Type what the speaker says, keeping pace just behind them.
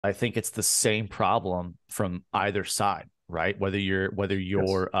I think it's the same problem from either side, right? Whether you're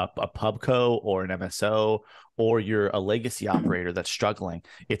Yes. a pubco or an MSO, or you're a legacy operator that's struggling,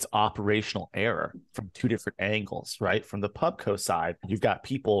 it's operational error from two different angles, right? From the pubco side, you've got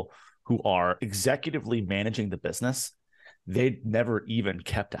people who are executively managing the business. They never even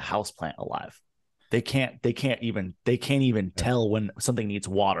kept a house plant alive. They can't even Yeah. tell when something needs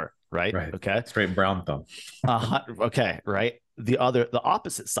water, right? Right. Okay. Straight brown thumb. Okay, right. The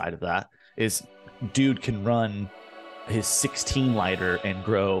opposite side of that is dude can run his 16 lighter and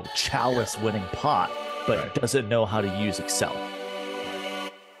grow chalice winning pot, but Right. doesn't know how to use Excel.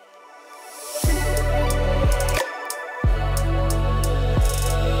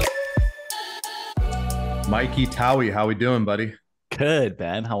 Mikey, Towey, how we doing, buddy? Good,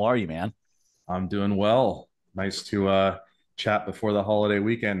 Ben. How are you, man? I'm doing well. Nice to chat before the holiday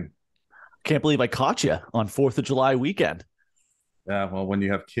weekend. Can't believe I caught you on 4th of July weekend. Yeah, well, when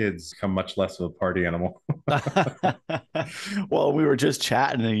you have kids, become much less of a party animal. Well, we were just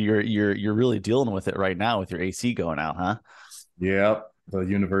chatting, and you're really dealing with it right now with your AC going out, huh? Yep, the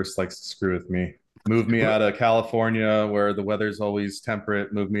universe likes to screw with me. Move me out of California where the weather's always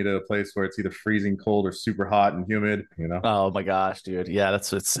temperate. Move me to a place where it's either freezing cold or super hot and humid, you know? Oh my gosh, dude. Yeah,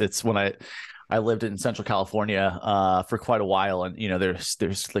 it's when I lived in Central California for quite a while, and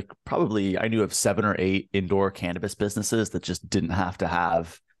there's like probably I knew of 7 or 8 indoor cannabis businesses that just didn't have to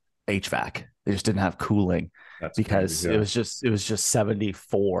have HVAC. They just didn't have cooling That's because crazy. it Yeah. was just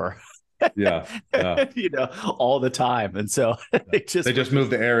 74 Yeah. Yeah. all the time. And so it They just just moved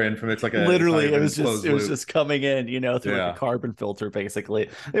the air in from it's not literally it even was just closed it was loop. just coming in through like a Yeah. carbon filter. Basically,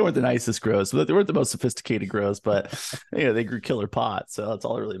 they weren't the nicest grows, but they weren't the most sophisticated grows, but they grew killer pot, so that's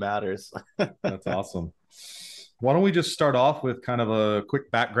all that really matters. That's awesome. Why don't we just start off with kind of a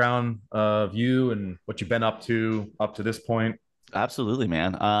quick background of you and what you've been up to this point? Absolutely,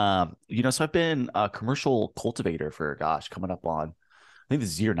 man. So I've been a commercial cultivator for gosh, coming up on I think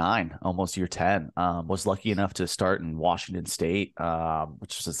this is year 9, almost year 10. Was lucky enough to start in Washington State,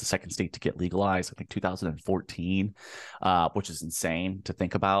 which was the second state to get legalized, I think 2014, which is insane to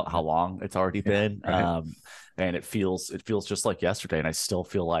think about how long it's already Yeah, been. right. And it feels just like yesterday, and I still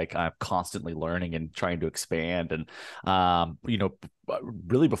feel like I'm constantly learning and trying to expand. And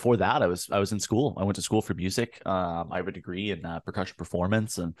really before that, I was in school. I went to school for music. I have a degree in percussion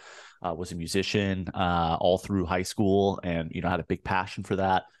performance, and was a musician all through high school, and had a big passion for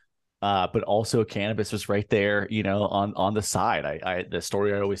that. But also cannabis was right there, on the side. The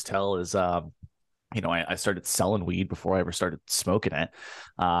story I always tell is I started selling weed before I ever started smoking it.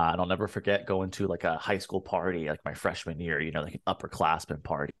 And I'll never forget going to like a high school party, like my freshman year, like an upperclassman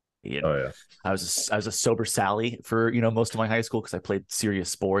party. And Oh yeah. I was a sober Sally for, most of my high school because I played serious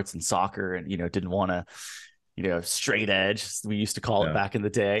sports and soccer, and, didn't want to, straight edge, we used to call it Yeah. back in the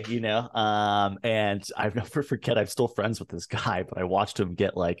day, and I've never forget, I'm still friends with this guy, but I watched him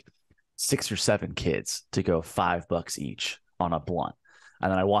get like 6 or 7 kids to go $5 each on a blunt.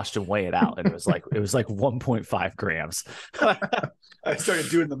 And then I watched him weigh it out, and it was like 1.5 grams. I started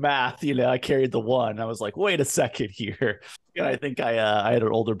doing the math. I carried the one. I was like, wait a second here. And I think I had an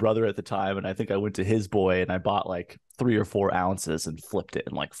older brother at the time, and I think I went to his boy and I bought like 3 or 4 ounces and flipped it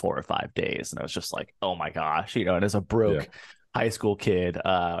in like 4 or 5 days. And I was just like, oh my gosh, and as a Yeah. broke high school kid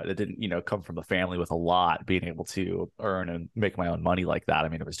that didn't, come from a family with a lot, being able to earn and make my own money like that. I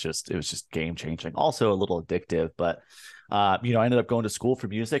mean, it was just game changing. Also a little addictive, but I ended up going to school for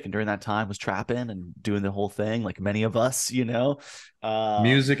music, and during that time was trapping and doing the whole thing, like many of us. Uh,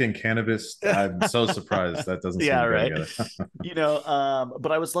 Music and cannabis. I'm so surprised that doesn't seem yeah, to go right. together.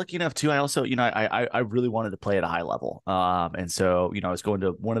 But I was lucky enough too. I also, I really wanted to play at a high level. And so, I was going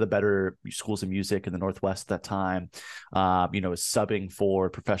to one of the better schools of music in the Northwest at that time. Was subbing for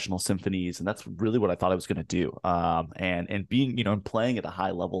professional symphonies, and that's really what I thought I was going to do. And being, and playing at a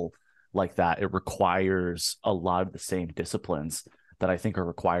high level like that, it requires a lot of the same disciplines that I think are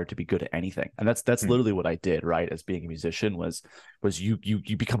required to be good at anything. And that's Hmm. literally what I did, right? As being a musician was you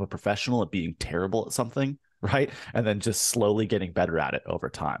become a professional at being terrible at something, right? And then just slowly getting better at it over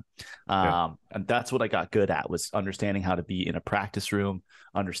time. Yeah. And that's what I got good at, was understanding how to be in a practice room,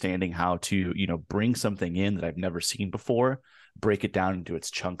 understanding how to, bring something in that I've never seen before, break it down into its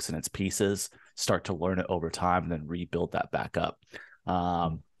chunks and its pieces, start to learn it over time, and then rebuild that back up.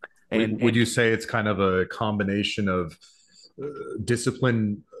 Um, Would and you say it's kind of a combination of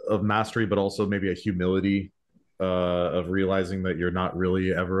discipline of mastery, but also maybe a humility of realizing that you're not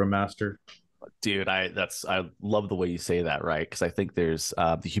really ever a master? dude, I love the way you say that, right? Because I think there's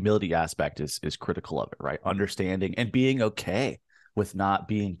the humility aspect is critical of it, right? Understanding and being okay with not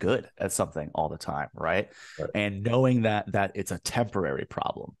being good at something all the time, right? Right. And knowing that it's a temporary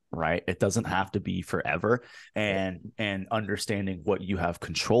problem, right? It doesn't have to be forever, and understanding what you have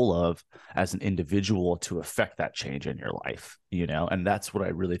control of as an individual to affect that change in your life, and that's what I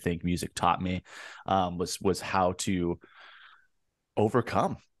really think music taught me, was how to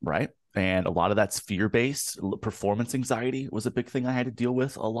overcome, right? And a lot of that's fear-based. Performance anxiety was a big thing I had to deal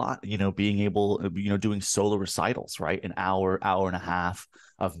with a lot, being able, doing solo recitals, right? An hour and a half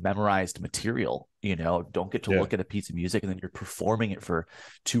of memorized material, don't get to look at a piece of music and then you're performing it for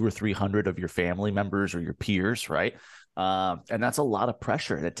 200 or 300 of your family members or your peers, right? And that's a lot of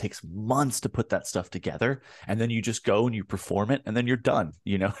pressure, and it takes months to put that stuff together, and then you just go and you perform it and then you're done.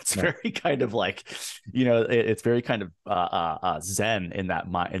 It's very kind of like, it's very kind of zen in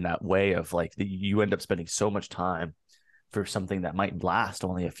that way of like, you end up spending so much time for something that might last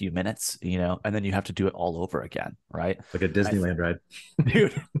only a few minutes, and then you have to do it all over again, right? Like a Disneyland ride.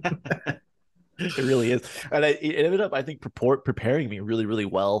 Dude. It really is. And it ended up, I think, preparing me really, really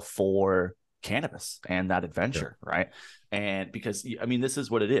well for cannabis and that adventure, right? And because, I mean, this is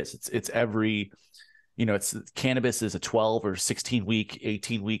what it is. It's every, it's cannabis is a 12 or 16 week,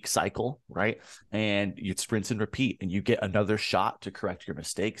 18-week cycle, right? And you rinse and repeat, and you get another shot to correct your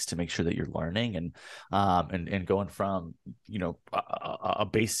mistakes, to make sure that you're learning and going from, a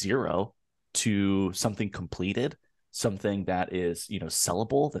base zero to something completed, something that is,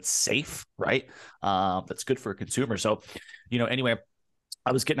 sellable, that's safe, right? That's good for a consumer. So, anyway,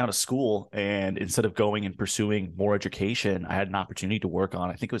 I was getting out of school, and instead of going and pursuing more education, I had an opportunity to work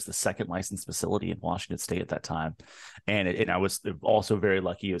on, I think it was the second licensed facility in Washington State at that time. And I was also very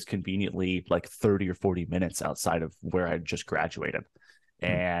lucky. It was conveniently like 30 or 40 minutes outside of where I just graduated.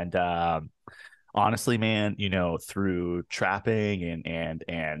 And honestly, man, through trapping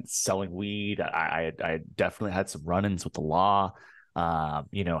and selling weed, I definitely had some run-ins with the law.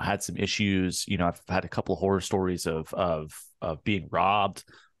 Had some issues. I've had a couple of horror stories of being robbed.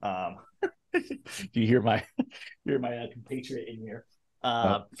 Do you hear my compatriot in here?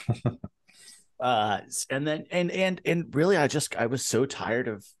 And then and really, I was so tired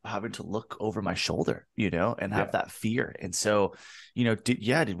of having to look over my shoulder, and have that fear. And so,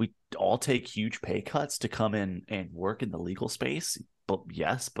 did we all take huge pay cuts to come in and work in the legal space? But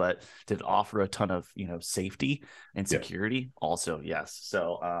yes, but did it offer a ton of, safety and security? Also, yes.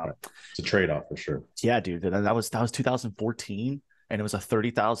 So it's a trade-off for sure. Yeah, dude. That was 2014, and it was a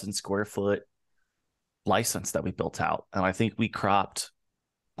 30,000 square foot license that we built out, and I think we cropped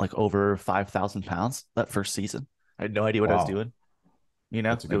like over 5,000 pounds that first season. I had no idea what I was doing.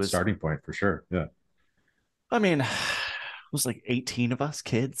 That's a good starting point for sure. Yeah. I mean, it was like 18 of us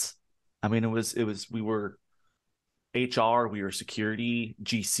kids. I mean, we were HR, we were security,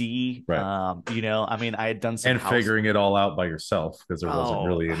 GC. Right. I mean, I had done some figuring it all out by yourself, because there wasn't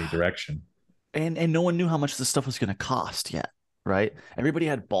really any direction. And no one knew how much this stuff was going to cost yet. Right. Everybody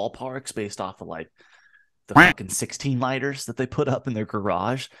had ballparks based off of like the fucking 16 lighters that they put up in their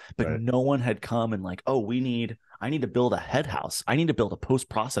garage, but no one had come and like, oh, I need to build a head house. I need to build a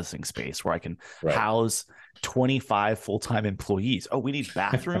post-processing space where I can house 25 full-time employees. Oh, we need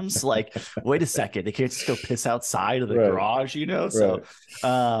bathrooms. Like, wait a second, they can't just go piss outside of the garage, So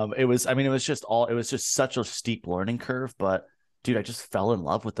it was just such a steep learning curve. But dude, I just fell in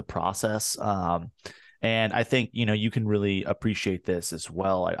love with the process. And I think, you can really appreciate this as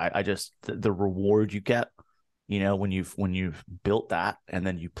well. I just, the reward you get, when you've built that, and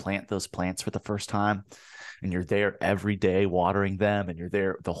then you plant those plants for the first time, and you're there every day watering them, and you're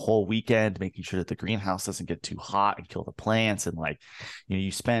there the whole weekend making sure that the greenhouse doesn't get too hot and kill the plants. And like,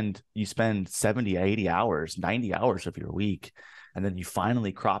 you spend 70, 80 hours, 90 hours of your week, and then you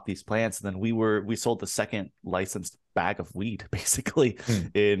finally crop these plants. And then we sold the second licensed bag of weed basically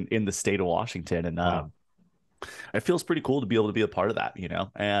in the state of Washington. And it feels pretty cool to be able to be a part of that,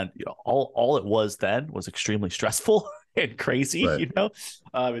 and all it was then was extremely stressful and crazy,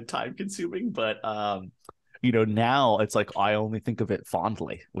 and time consuming. But now it's like, I only think of it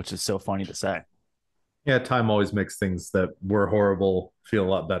fondly, which is so funny to say. Yeah, time always makes things that were horrible feel a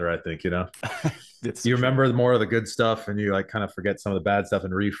lot better, I think, you remember more of the good stuff, and you like kind of forget some of the bad stuff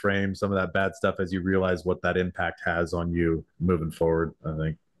and reframe some of that bad stuff as you realize what that impact has on you moving forward, I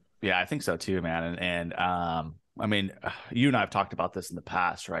think. Yeah, I think so too, man. And I mean, you and I have talked about this in the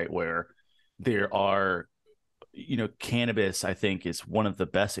past, right? Where there are, cannabis, I think, is one of the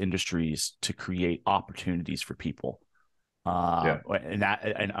best industries to create opportunities for people. And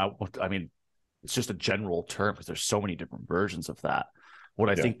I mean, it's just a general term, because there's so many different versions of that.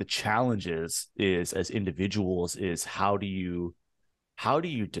 What I think the challenge is as individuals is, how do you how do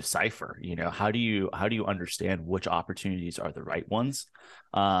you decipher, how do you understand which opportunities are the right ones?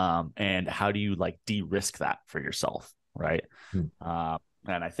 And how do you like de-risk that for yourself? Right. And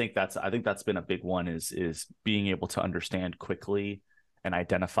I think that's been a big one is being able to understand quickly and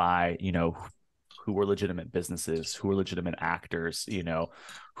identify, who are legitimate businesses, who are legitimate actors,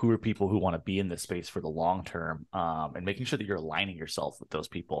 who are people who want to be in this space for the long term, and making sure that you're aligning yourself with those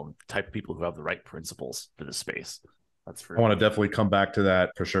people and the type of people who have the right principles for this space. That's for I want to definitely come back to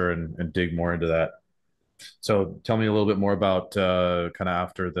that for sure and dig more into that. So tell me a little bit more about kind of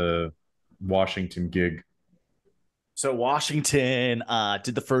after the Washington gig. So Washington,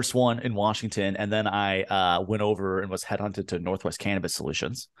 did the first one in Washington, and then I went over and was headhunted to Northwest Cannabis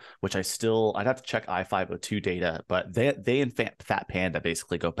Solutions, which I'd have to check I-502 data, but they and Fat Panda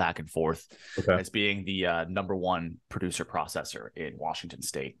basically go back and forth as being the number one producer processor in Washington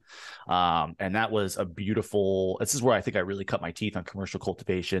State. And that was this is where I think I really cut my teeth on commercial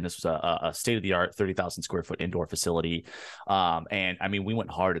cultivation. This was a state-of-the-art 30,000 square foot indoor facility. And I mean, we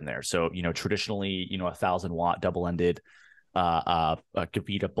went hard in there. So, traditionally, 1,000-watt double-ended a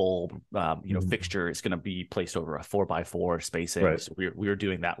Gavita bulb, fixture is going to be placed over a 4x4 spacing. Right. So we were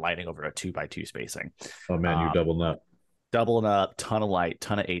doing that lighting over a 2x2 spacing. Oh man, you doubling up, ton of light,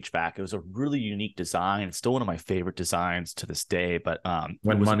 ton of HVAC. It was a really unique design. It's still one of my favorite designs to this day. But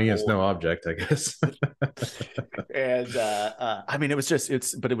when money is no object, I guess. And I mean, it was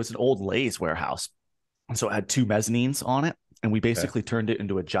an old Lay's warehouse, and so it had 2 mezzanines on it, and we basically turned it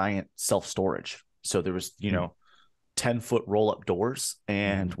into a giant self-storage. So there was 10-foot roll-up doors,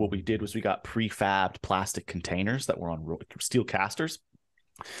 and what we did was we got prefabbed plastic containers that were on steel casters,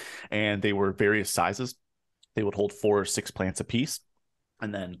 and they were various sizes. They would hold 4 or 6 plants a piece,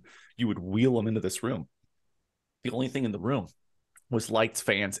 and then you would wheel them into this room. The only thing in the room was lights,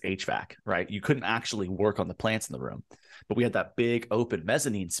 fans, HVAC, right? You couldn't actually work on the plants in the room, but we had that big open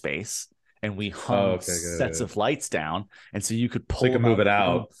mezzanine space, and we hung sets of lights down, and so you could pull so you can move it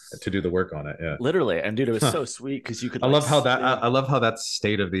out to do the work on it. Yeah, literally. And dude, it was so sweet because you could. I love how that's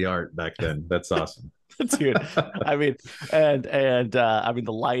state of the art back then. That's awesome. Dude, I mean, and I mean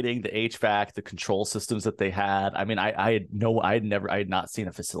the lighting, the HVAC, the control systems that they had. I mean, I had not seen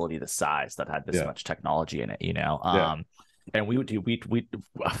a facility this size that had this much technology in it. And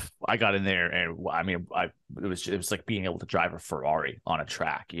I got in there, and I mean, it was like being able to drive a Ferrari on a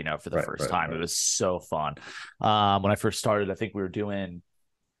track, for the first time. It was so fun. When I first started, I think we were doing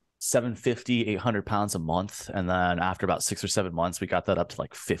 750, 800 pounds a month. And then after about 6 or 7 months, we got that up to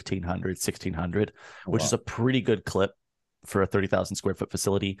like 1,500, 1,600, which is a pretty good clip for a 30,000 square foot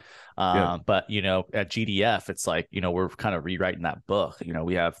facility. But, at GDF, it's like, we're kind of rewriting that book.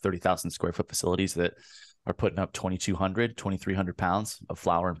 We have 30,000 square foot facilities that are putting up 2,200, 2,300 pounds of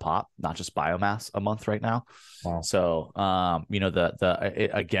flower and pop, not just biomass, a month right now. Wow. So,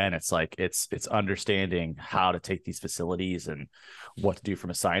 again, it's like, it's understanding how to take these facilities and what to do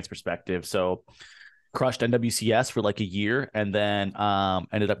from a science perspective. So crushed NWCS for like a year, and then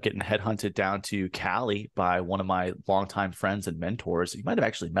ended up getting headhunted down to Cali by one of my longtime friends and mentors. You might have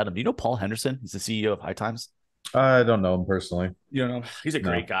actually met him. Do you know Paul Henderson? He's the CEO of High Times. I don't know him personally. He's a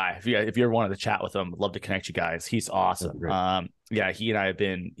great guy. If you ever wanted to chat with him, I'd love to connect you guys. He's awesome. He and I have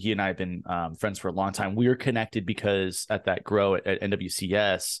been friends for a long time. We were connected because at that grow at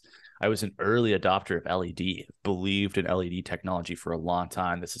NWCS, I was an early adopter of LED, believed in LED technology for a long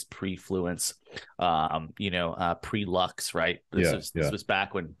time. This is pre-Fluence, pre-Lux, right? This was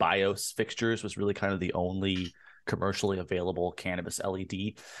back when BIOS fixtures was really kind of the only commercially available cannabis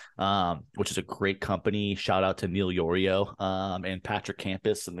LED, which is a great company. Shout out to Neil Yorio and Patrick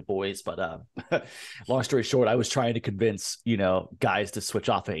Campus and the boys. But long story short, I was trying to convince guys to switch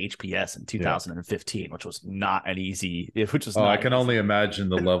off of HPS in 2015, which was not an easy. I can only imagine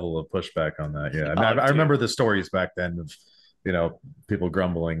the level of pushback on that. Yeah, I remember the stories back then of people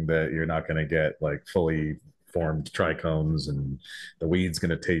grumbling that you're not going to get like fully formed trichomes and the weed's going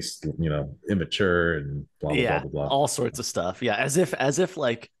to taste immature and blah blah blah blah, all sorts of stuff. As if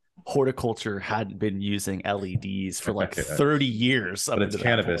like horticulture hadn't been using LEDs for like 30 years. But it's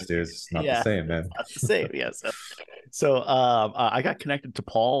cannabis, dude. It's not the same, man. Not the same. Yes. So I got connected to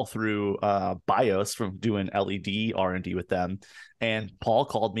Paul through BIOS from doing LED R&D with them. And Paul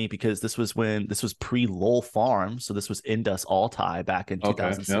called me because this was pre Lowell Farms. So this was Indus Altai back in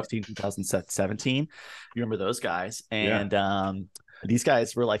 2016, 2017. You remember those guys? And these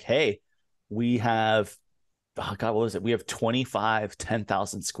guys were like, hey, we have, what was it? We have 25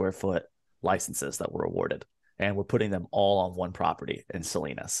 10,000 square foot licenses that were awarded. And we're putting them all on one property in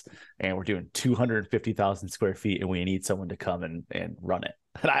Salinas. And we're doing 250,000 square feet, and we need someone to come and run it.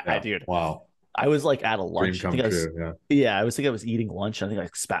 And dude, wow. I was like at a Dream lunch. I come think I was, true. Yeah. yeah, I was thinking I was eating lunch. I think I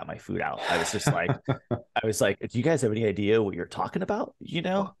spat my food out. I was just like, I was like, do you guys have any idea what you're talking about? You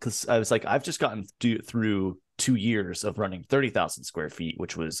know, because I was like, I've just gotten through 2 years of running 30,000 square feet,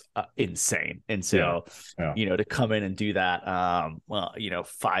 which was insane. And so, Yeah. you know, to come in and do that, well, you know,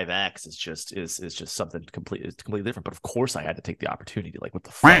 5X is just something completely different. But of course, I had to take the opportunity. Like, what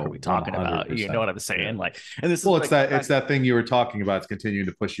the fuck are we talking about? You know what I'm saying? Yeah. Like, and this Well, is it's like, that thing you were talking about. It's continuing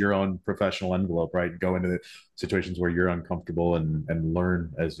to push your own professional envelope, right? Go into the situations where you're uncomfortable and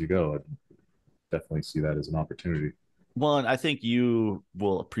learn as you go. I definitely see that as an opportunity. well, and I think you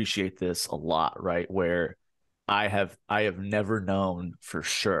will appreciate this a lot, right? Where I have never known for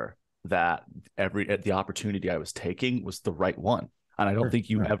sure that the opportunity I was taking was the right one. And I don't Sure. think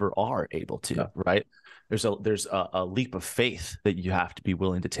you Yeah. ever are able to, No. right? There's a leap of faith that you have to be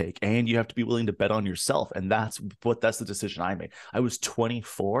willing to take, and you have to be willing to bet on yourself. And that's the decision I made. I was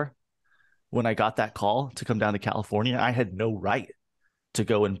 24 when I got that call to come down to California. I had no right to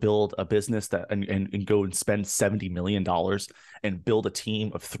go and build a business and go and spend $70 million and build a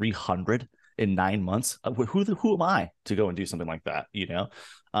team of 300 in 9 months. Who am I to go and do something like that? You know,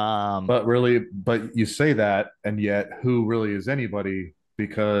 But you say that, and yet who really is anybody?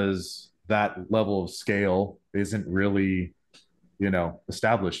 Because that level of scale isn't really,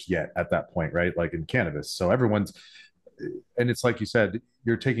 established yet at that point, right? Like in cannabis. So everyone's, and it's like you said,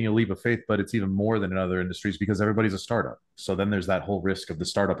 you're taking a leap of faith, but it's even more than in other industries because everybody's a startup. So then there's that whole risk of the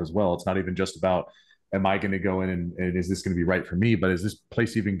startup as well. It's not even just about, am I going to go in and is this going to be right for me? But is this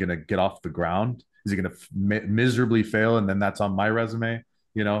place even going to get off the ground? Is it going to miserably fail? And then that's on my resume?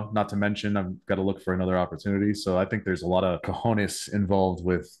 Not to mention I've got to look for another opportunity. So I think there's a lot of cojones involved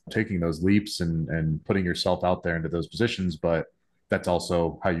with taking those leaps and putting yourself out there into those positions. But that's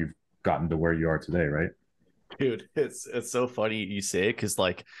also how you've gotten to where you are today, right? dude, it's so funny you say it because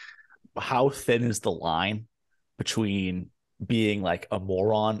like, how thin is the line between being like a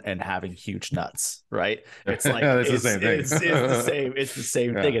moron and having huge nuts, right? It's like It's the same thing. it's the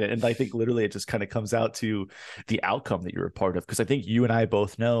same Yeah. thing, and I think literally it just kind of comes out to the outcome that you're a part of, because I think you and I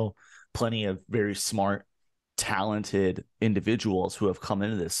both know plenty of very smart, talented individuals who have come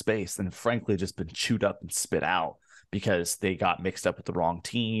into this space and frankly just been chewed up and spit out because they got mixed up with the wrong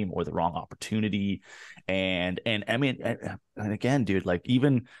team or the wrong opportunity. And I mean, and again, dude, like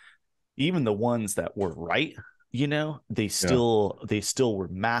even the ones that were right, you know, they still were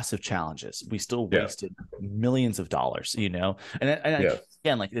massive challenges. We still wasted millions of dollars, you know. And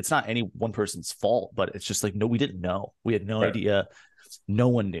again, like, it's not any one person's fault, but it's just like, no, we didn't know. We had no idea. No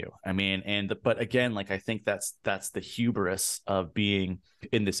one knew. I mean, but again, like, I think that's the hubris of being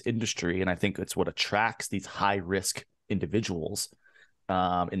in this industry, and I think it's what attracts these high risk individuals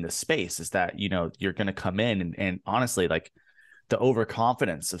in the space, is that, you know, you're going to come in and honestly, like, the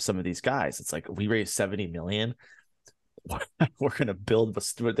overconfidence of some of these guys. It's like, we raised 70 million. We're going to build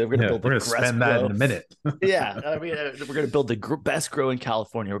they're going to build we're going to spend that in a minute. Yeah, I mean, we're going to build the best grow in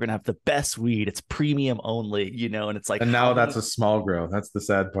California. We're going to have the best weed. It's premium only, you know. And it's like, and now that's a small grow. That's the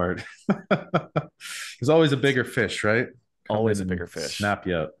sad part. There's always a bigger fish, right? Always a bigger fish. Snap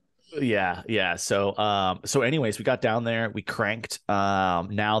you up. Yeah. So anyways, we got down there, we cranked.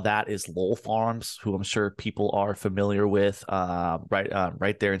 Now that is Lowell Farms, who I'm sure people are familiar with.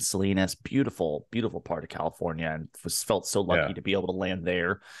 Right there in Salinas. Beautiful part of California, and felt so lucky to be able to land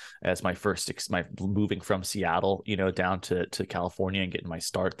there as my moving from Seattle, you know, down to California and getting my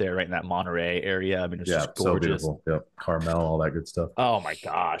start there, right in that Monterey area. I mean, it's just gorgeous. So beautiful. Yep. Carmel, all that good stuff. Oh my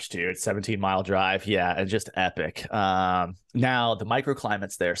gosh, dude. 17-mile drive. Yeah. And just epic. Now the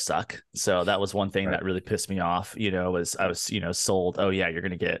microclimates there suck. So that was one thing that really pissed me off, you know, was I was, you know, sold, oh yeah, you're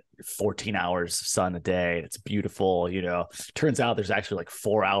going to get 14 hours of sun a day. It's beautiful. You know, turns out there's actually like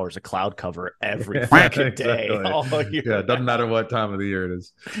 4 hours of cloud cover every freaking day. It doesn't matter what time of the year it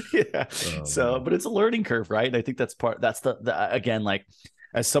is. Yeah. But it's a learning curve, right? And I think that's the again, like,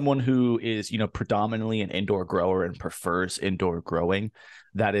 as someone who is, you know, predominantly an indoor grower and prefers indoor growing,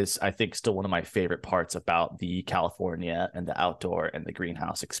 that is, I think, still one of my favorite parts about the California and the outdoor and the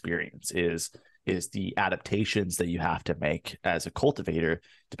greenhouse experience is the adaptations that you have to make as a cultivator,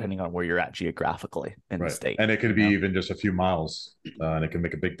 depending on where you're at geographically in the state. And it could be even just a few miles, and it can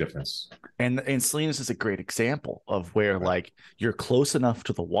make a big difference. And Salinas is a great example of where like you're close enough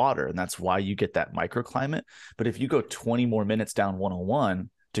to the water, and that's why you get that microclimate. But if you go 20 more minutes down 101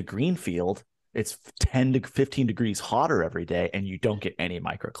 to Greenfield, it's 10 to 15 degrees hotter every day, and you don't get any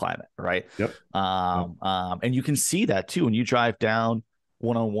microclimate, right? Yep. And you can see that too when you drive down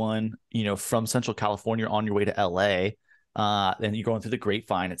 101, you know, from Central California on your way to LA. Then you're going through the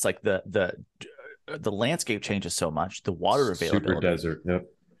Grapevine. It's like the landscape changes so much. The water availability. Super desert. Yep.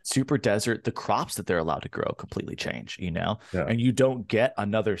 super desert, the crops that they're allowed to grow completely change, Yeah. and you don't get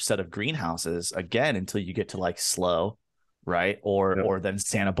another set of greenhouses again until you get to like Slow, right? Or then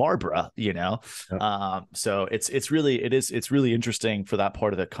Santa Barbara, Yep. So it's really interesting for that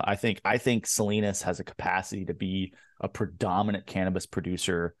part of I think Salinas has a capacity to be a predominant cannabis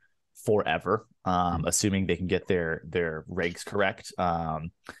producer forever, assuming they can get their regs correct.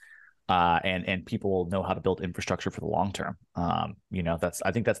 And people know how to build infrastructure for the long term. I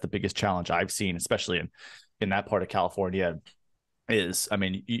think that's the biggest challenge I've seen, especially in that part of California. Is, I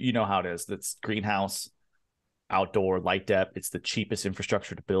mean, you know how it is. That's greenhouse, outdoor, light depth. It's the cheapest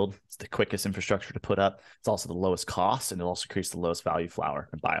infrastructure to build. It's the quickest infrastructure to put up. It's also the lowest cost, and it also creates the lowest value flower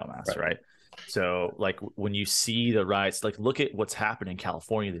and biomass, right? So like when you see the rise, like look at what's happened in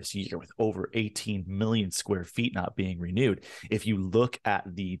California this year with over 18 million square feet not being renewed. If you look at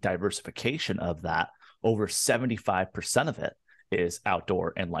the diversification of that, over 75% of it is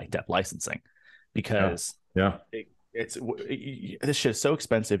outdoor and light depth licensing, because this shit is so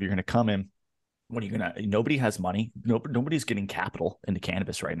expensive. You're going to come in, when you're gonna, nobody has money, nobody's getting capital into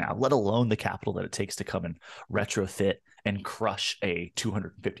cannabis right now, let alone the capital that it takes to come and retrofit and crush a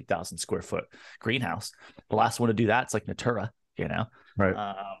 250,000 square foot greenhouse. The last one to do that, it's like Natura,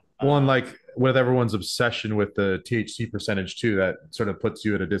 right. Well, and like with everyone's obsession with the THC percentage too, that sort of puts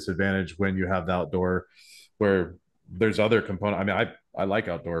you at a disadvantage when you have the outdoor, where there's other component. I mean, I like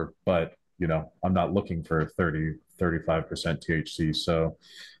outdoor, but I'm not looking for 30-35% THC. So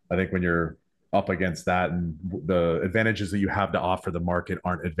I think when you're up against that, and the advantages that you have to offer the market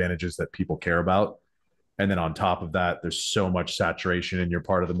aren't advantages that people care about, and then on top of that, there's so much saturation in your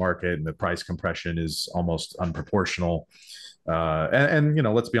part of the market, and the price compression is almost unproportional. And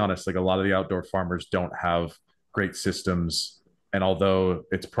let's be honest, like a lot of the outdoor farmers don't have great systems, and although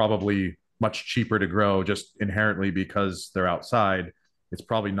it's probably much cheaper to grow just inherently because they're outside, it's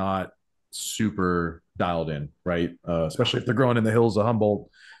probably not super dialed in, right? Especially if they're growing in the hills of Humboldt.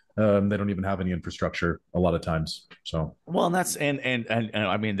 They don't even have any infrastructure a lot of times. So, well, and that's and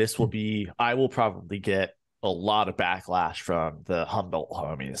I mean, I will probably get a lot of backlash from the Humboldt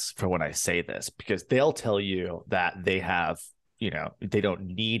homies for when I say this, because they'll tell you that they have, they don't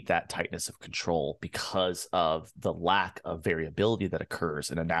need that tightness of control because of the lack of variability that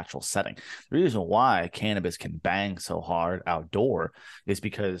occurs in a natural setting. The reason why cannabis can bang so hard outdoor is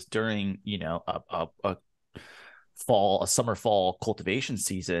because during, a summer fall cultivation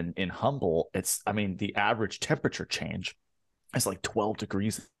season in Humboldt, the average temperature change is like 12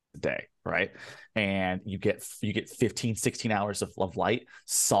 degrees a day, right? And you get 15 16 hours of light,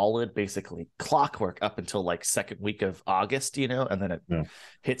 solid, basically clockwork, up until like second week of August, and then it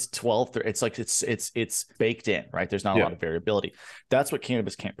hits 12. It's like it's baked in, right? There's not a lot of variability. That's what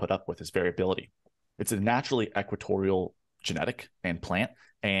cannabis can't put up with, is variability. It's a naturally equatorial genetic and plant.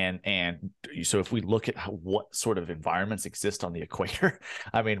 And so if we look at what sort of environments exist on the equator,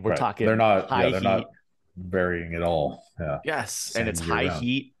 I mean, we're talking, they're not high heat, not varying at all. yes, Same and it's high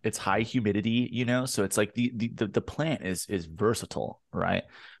heat, it's high humidity, so it's like the plant is versatile, right?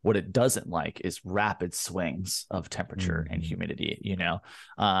 What it doesn't like is rapid swings of temperature and humidity,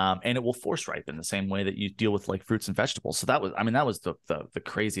 and it will force ripen the same way that you deal with like fruits and vegetables. So that was the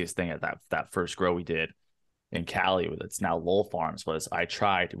craziest thing at that first grow we did in Cali, that's now Lowell Farms, was I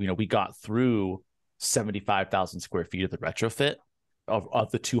tried, we got through 75,000 square feet of the retrofit of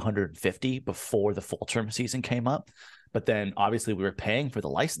the 250 before the full term season came up. But then obviously we were paying for the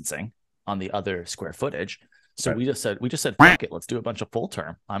licensing on the other square footage. So we just said, fuck it, let's do a bunch of full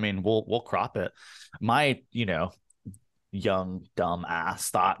term. I mean, we'll crop it. My, young dumb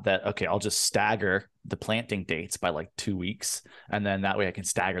ass thought that, okay, I'll just stagger the planting dates by like 2 weeks, and then that way I can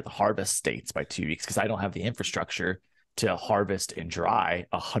stagger the harvest dates by 2 weeks, because I don't have the infrastructure to harvest and dry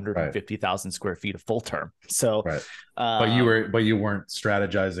 150,000 square feet of full term. So but you weren't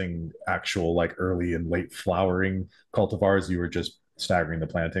strategizing actual like early and late flowering cultivars. You were just staggering the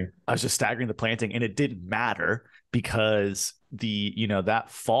planting. I was just staggering the planting, and it didn't matter because that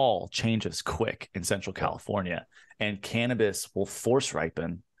fall changes quick in Central California, and cannabis will force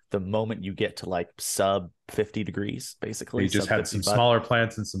ripen the moment you get to like sub 50 degrees, basically. You just had some smaller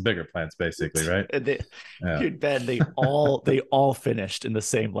plants and some bigger plants, basically, right? Dude, Ben, they all finished in the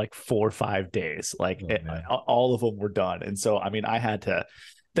same like 4 or 5 days. Like all of them were done. And so, I mean, I had to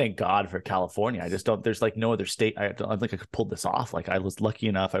thank God for California. I just don't, there's like no other state. I don't think I could pull this off. Like I was lucky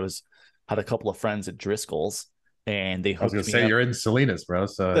enough. Had a couple of friends at Driscoll's, and they, I was going to say, you're in Salinas, bro.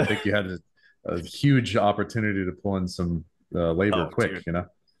 So I think you had a huge opportunity to pull in some labor quick, dude.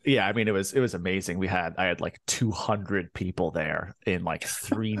 Yeah, I mean it was amazing. I had like 200 people there in like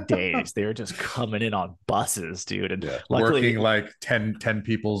 3 days. They were just coming in on buses, dude. And Yeah. luckily, Working like 10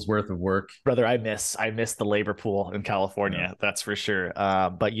 people's worth of work. brother, I miss the labor pool in Yeah. California. That's for sure.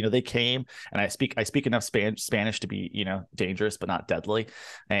 But they came, and I speak enough Spanish to be dangerous but not deadly,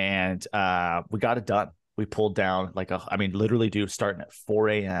 and we got it done. We pulled down like I mean, literally, dude, starting at 4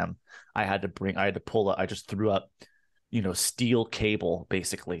 a.m. I had to pull up. I just threw up, steel cable,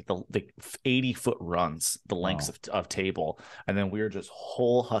 basically the 80-foot runs, the lengths Wow. of table, and then we were just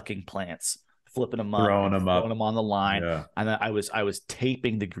whole hucking plants, flipping them up Throwing and them throwing up. them on the line, Yeah. and then I was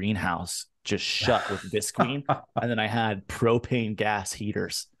taping the greenhouse just shut with visqueen, and then I had propane gas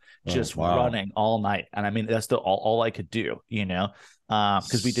heaters Oh, just wow. running all night, and I mean that's all I could do,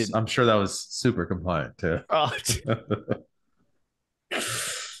 because we didn't. I'm sure that was super compliant too. Oh,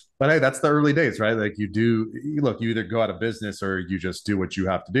 But hey, that's the early days, right? Like you either go out of business or you just do what you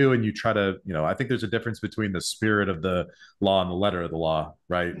have to do. And you try to, I think there's a difference between the spirit of the law and the letter of the law,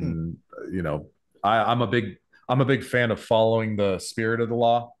 right? And, I'm a big fan of following the spirit of the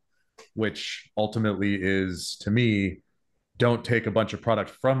law, which ultimately is, to me, don't take a bunch of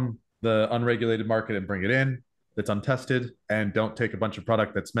product from the unregulated market and bring it in that's untested, and don't take a bunch of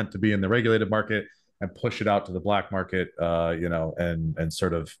product that's meant to be in the regulated market and push it out to the black market, and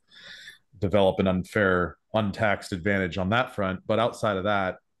sort of develop an unfair, untaxed advantage on that front. But outside of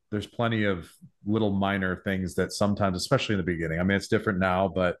that, there's plenty of little minor things that sometimes, especially in the beginning, I mean, it's different now,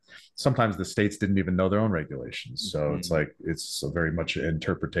 but sometimes the states didn't even know their own regulations. So it's like, it's a very much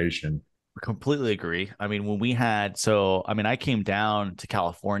interpretation. completely agree. I mean, I came down to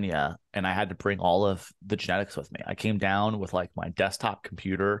California and I had to bring all of the genetics with me. I came down with like my desktop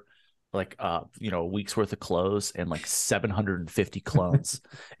computer, like a week's worth of clothes and like 750 clones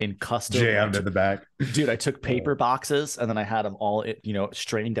in custom. Jammed in the back. Dude, I took paper boxes and then I had them all,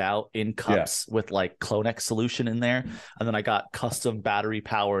 strained out in cups with like Clonex solution in there. And then I got custom battery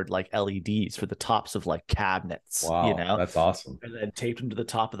powered like LEDs for the tops of like cabinets, Wow, that's awesome. and then taped them to the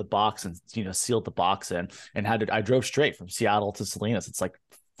top of the box and, sealed the box in, and I drove straight from Seattle to Salinas. It's like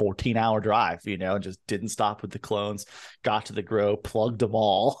 14-hour drive, and just didn't stop with the clones, got to the grow, plugged them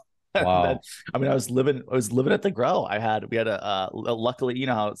all. And then, Wow. I mean, I was living at the grow. We had luckily, you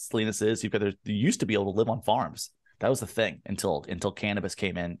know how Salinas is. You used to be able to live on farms. That was the thing until cannabis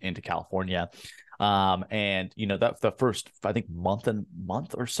came into California. And that the first, I think,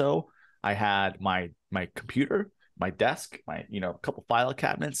 month or so, I had my computer, my desk, my, a couple file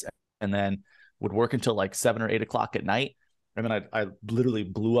cabinets, and then would work until like 7 or 8 o'clock at night. And then I literally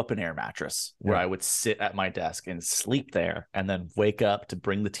blew up an air mattress where I would sit at my desk and sleep there, and then wake up to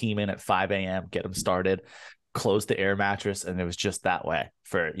bring the team in at 5 a.m., get them started, close the air mattress. And it was just that way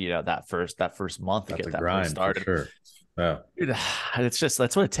for, that first month to get that grind started. For sure. Yeah. Dude,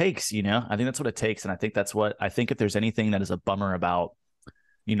 that's what it takes. I think that's what it takes. And I think if there's anything that is a bummer about,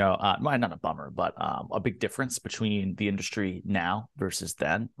 not a bummer, but a big difference between the industry now versus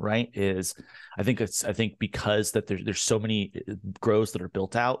then, right? Is I think because that there's so many grows that are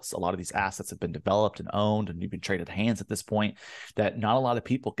built out, so a lot of these assets have been developed and owned and even traded hands at this point, that not a lot of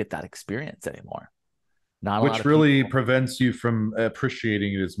people get that experience anymore. Which really prevents you from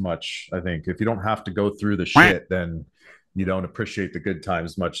appreciating it as much. I think if you don't have to go through the shit, then you don't appreciate the good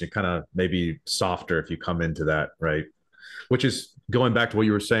times much. It kind of maybe softer if you come into that, right? Which is going back to what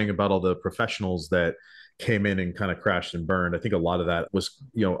you were saying about all the professionals that came in and kind of crashed and burned. I think a lot of that was,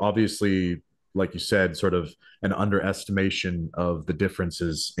 obviously, like you said, sort of an underestimation of the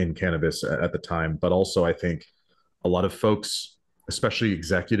differences in cannabis at the time. But also, I think a lot of folks, especially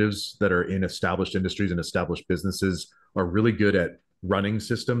executives that are in established industries and established businesses, are really good at running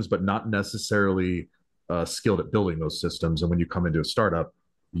systems, but not necessarily skilled at building those systems. And when you come into a startup,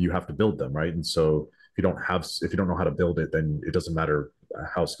 you have to build them, right? And so if you don't know how to build it, then it doesn't matter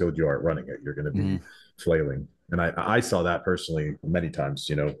how skilled you are at running it. You're going to be flailing. And I saw that personally many times,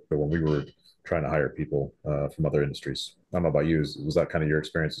 when we were trying to hire people from other industries. I don't know about you. Was that kind of your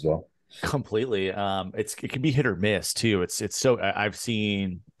experience as well? Completely. It can be hit or miss too. It's so I've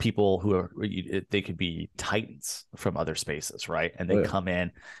seen people who they could be titans from other spaces, right? And they come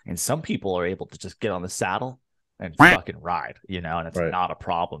in, and some people are able to just get on the saddle and fucking ride, and it's not a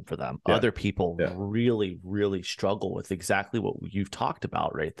problem for them. Other people really, really struggle with exactly what you've talked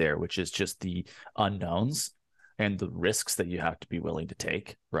about right there, which is just the unknowns and the risks that you have to be willing to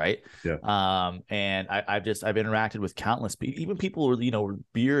take, right? And I've interacted with countless people, even people who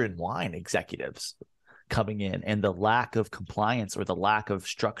beer and wine executives coming in, and the lack of compliance or the lack of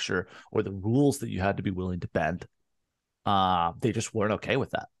structure or the rules that you had to be willing to bend They just weren't okay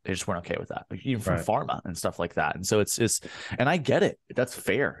with that. They just weren't okay with that, even from Right. pharma and stuff like that. And so it's just, and I get it. That's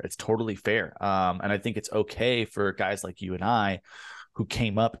fair. It's totally fair. And I think it's okay for guys like you and I who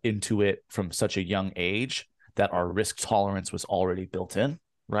came up into it from such a young age that our risk tolerance was already built in.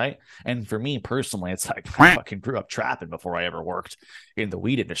 Right. And for me personally, it's like I fucking grew up trapping before I ever worked in the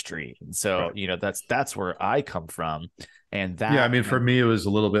weed industry. And so, Right. you know, that's where I come from. And Yeah, I that, mean, for me, it was a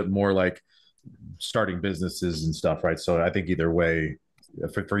little bit more like starting businesses and stuff, right? So I think either way,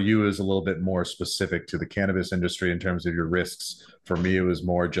 for you, is a little bit more specific to the cannabis industry in terms of your risks. For me, it was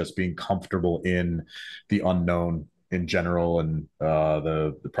more just being comfortable in the unknown in general, and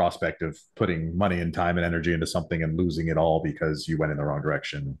the prospect of putting money and time and energy into something and losing it all because you went in the wrong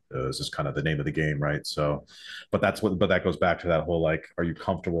direction is just kind of the name of the game, right? So, but that goes back to that whole like, are you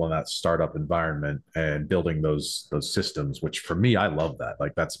comfortable in that startup environment and building those systems? Which for me, I love that.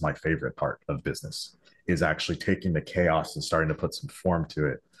 Like that's my favorite part of business, is actually taking the chaos and starting to put some form to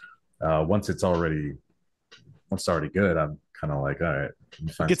it. Once it's already good, I'm kind of like, all right,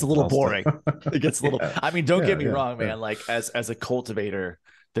 it find gets a something little else boring. to. It gets a little, Yeah, I mean, don't get yeah, me yeah, wrong, yeah. man. Like as a cultivator,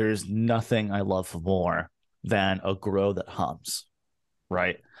 there's nothing I love more than a grow that hums,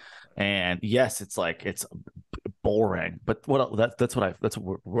 right? And yes, it's like it's boring, but that's what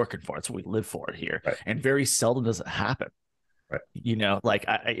we're working for. That's what we live for here. Right, And very seldom does it happen. right. You know, like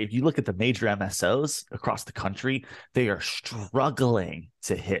if you look at the major MSOs across the country, they are struggling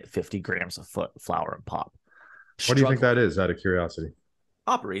to hit 50 grams of flower and pop. What do you think Struggling. that is, out of curiosity?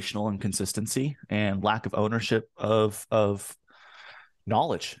 Operational inconsistency and lack of ownership of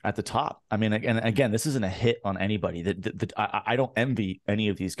knowledge at the top. I mean, and again, this isn't a hit on anybody. I don't envy any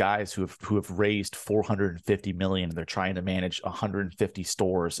of these guys who have raised 450 million and they're trying to manage 150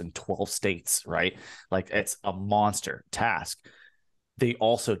 stores in 12 states, right? Like it's a monster task. They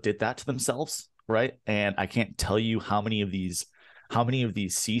also did that to themselves, right? And I can't tell you how many of these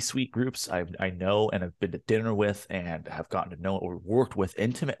C-suite groups I know and have been to dinner with and have gotten to know or worked with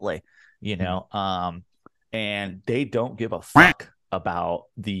intimately, you know, and they don't give a fuck about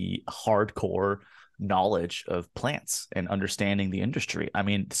the hardcore knowledge of plants and understanding the industry. I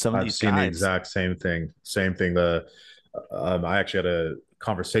mean, some of I've these seen the guys. exact same thing. Same thing. I actually had a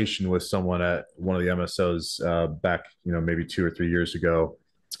conversation with someone at one of the MSOs back, maybe 2 or 3 years ago.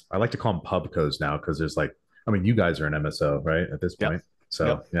 I like to call them pubcos now because there's like, I mean, you guys are an MSO, right? At this Yep. point. So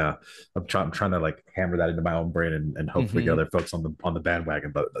Yep. yeah, I'm trying to like hammer that into my own brain and hopefully get Mm-hmm. other folks on the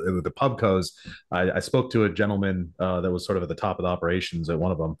bandwagon. But the pubcos, I spoke to a gentleman that was sort of at the top of the operations at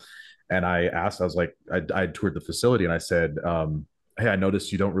one of them, and I asked, I was like, I toured the facility and I said, hey, I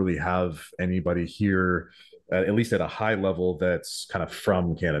noticed you don't really have anybody here, at least at a high level, that's kind of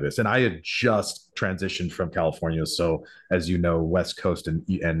from cannabis. And I had just transitioned from California, so as you know, West Coast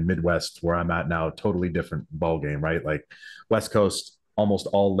and Midwest, where I'm at now, totally different ball game, right? Like West Coast, almost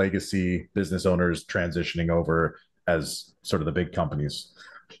all legacy business owners transitioning over as sort of the big companies.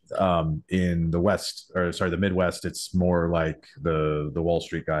 In the West, or sorry, the Midwest, it's more like the Wall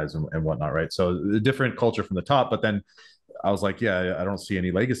Street guys and whatnot, right? So a different culture from the top, but then I was like, yeah, I don't see any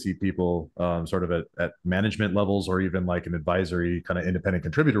legacy people sort of at management levels or even like an advisory kind of independent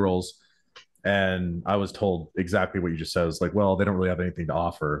contributor roles. And I was told exactly what you just said. It's like, well, they don't really have anything to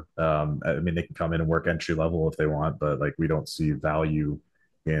offer. I mean, they can come in and work entry level if they want, but like we don't see value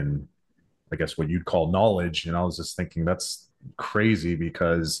in, I guess, what you'd call knowledge. And I was just thinking that's crazy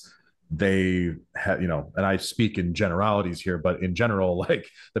because they have, and I speak in generalities here, but in general, like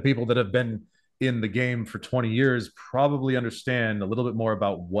the people that have been in the game for 20 years probably understand a little bit more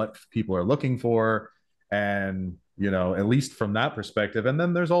about what people are looking for, and at least from that perspective. And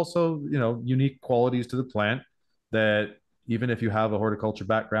then there's also unique qualities to the plant that, even if you have a horticulture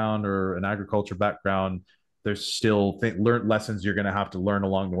background or an agriculture background, there's still learned lessons you're going to have to learn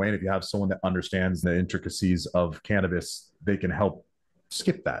along the way. And if you have someone that understands the intricacies of cannabis, they can help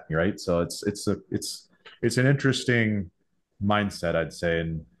skip that, right? So it's an interesting mindset, I'd say,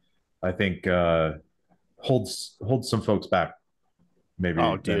 and I think holds some folks back Oh, maybe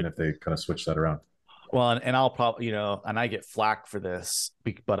then dude. if they kind of switch that around. Well, and I'll probably, and I get flack for this,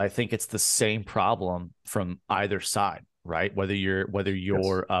 but I think it's the same problem from either side, right? Whether Yes.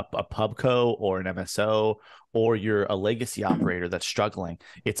 you're a pubco or an MSO or you're a legacy operator that's struggling,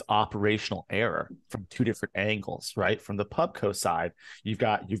 it's operational error from two different angles, right? From the pubco side, you've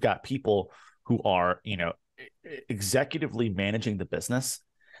got people who are, executively managing the business.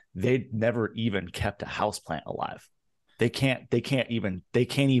 They never even kept a house plant alive. They can't even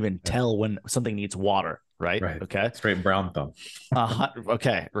Yeah. tell when something needs water, right? Right. Okay. Straight brown thumb.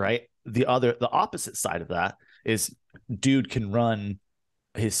 Okay, right. The opposite side of that is dude can run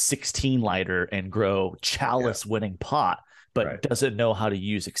his 16 lighter and grow chalice winning pot, but doesn't know how to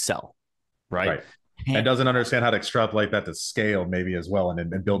use Excel, right? And doesn't understand how to extrapolate that to scale maybe as well,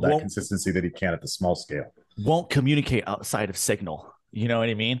 and build that consistency that he can at the small scale. Won't communicate outside of Signal. You know what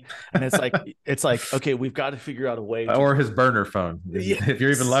I mean? And it's like, okay, we've got to figure out a way or his burner phone. If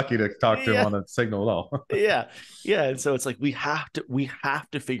you're even lucky to talk to him on a Signal at all. Yeah. And so it's like, we have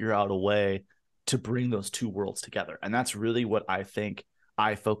to figure out a way to bring those two worlds together. And that's really what I think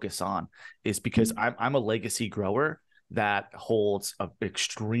I focus on, is because I'm a legacy grower that holds an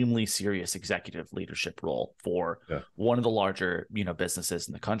extremely serious executive leadership role for one of the larger, businesses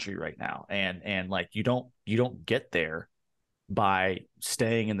in the country right now. And like, you don't get there by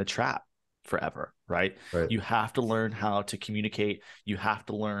staying in the trap forever, right? You have to learn how to communicate. You have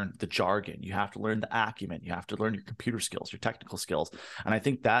to learn the jargon. You have to learn the acumen. You have to learn your computer skills, your technical skills. And I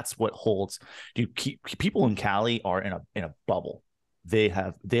think that's what holds. People in Cali are in a bubble. They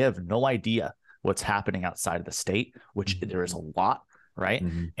have no idea what's happening outside of the state, which there is a lot, right?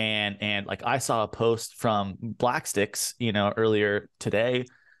 And like, I saw a post from Black Sticks, earlier today,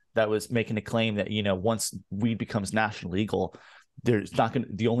 that was making a claim that, once weed becomes national legal,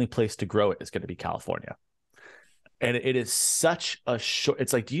 the only place to grow it is going to be California. And it is such a short,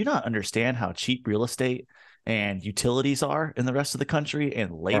 it's like, do you not understand how cheap real estate and utilities are in the rest of the country,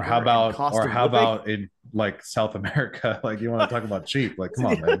 and labor? Or how about in like South America? Like, you want to talk about cheap? Like, come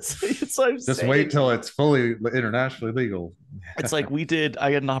on, man. Just wait till it's fully internationally legal. It's like,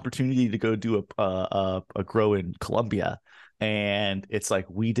 I had an opportunity to go do a grow in Colombia, and it's like,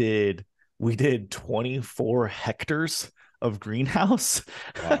 we did 24 hectares of greenhouse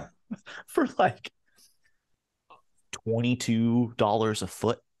for like $22 a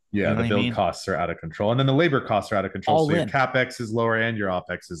foot. Yeah, the build costs are out of control, and then the labor costs are out of control. So your CapEx is lower and your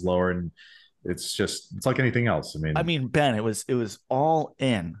OpEx is lower, and it's like anything else. I mean, Ben, it was all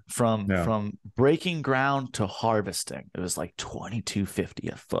in from breaking ground to harvesting. It was like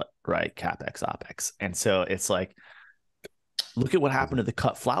 $22.50 a foot, right? CapEx, OpEx, and so it's like, look at what happened to the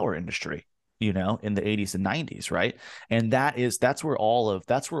cut flower industry, in the 80s and 90s, right? And that's where all of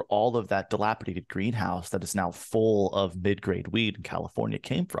that dilapidated greenhouse that is now full of mid-grade weed in California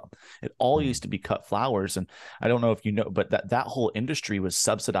came from. It all used to be cut flowers. And I don't know if you know, but that whole industry was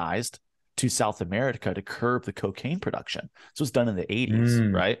subsidized to South America to curb the cocaine production. So it was done in the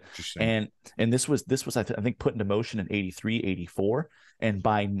 80s, right? And this was I think put into motion in 83, 84. And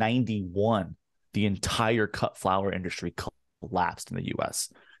by 91, the entire cut flower industry collapsed in the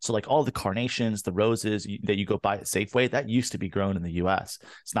US. So like, all the carnations, the roses that you go buy at Safeway, that used to be grown in the US.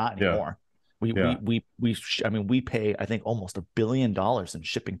 It's not anymore. We pay, I think, almost $1 billion in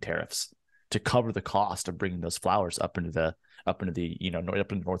shipping tariffs to cover the cost of bringing those flowers up into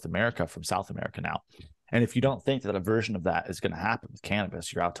North America from South America now. And if you don't think that a version of that is going to happen with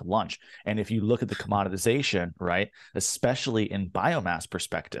cannabis, you're out to lunch. And if you look at the commoditization, right, especially in biomass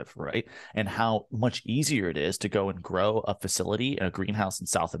perspective, right, and how much easier it is to go and grow a facility in a greenhouse in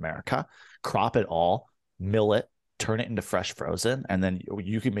South America, crop it all, mill it, turn it into fresh frozen, and then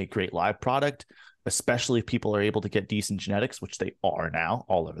you can make great live product, especially if people are able to get decent genetics, which they are now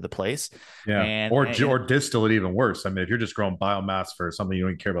all over the place. Yeah. Or distill it even worse. I mean, if you're just growing biomass for something you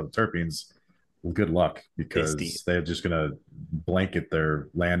don't care about the terpenes, well, good luck, because they're just going to blanket their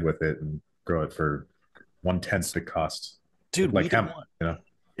land with it and grow it for 1/10 the cost. Dude, like hemp,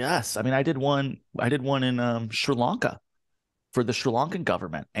 Yes. I mean, I did one in Sri Lanka for the Sri Lankan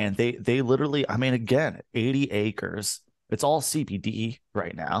government. And they literally, I mean, again, 80 acres. It's all CBD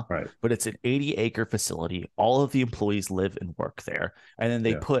right now, right? But it's an 80-acre facility. All of the employees live and work there. And then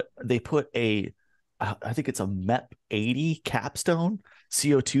they put I think it's a MEP 80 capstone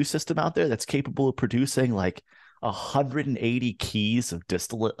CO2 system out there that's capable of producing like 180 keys of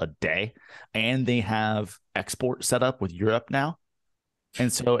distillate a day. And they have export set up with Europe now.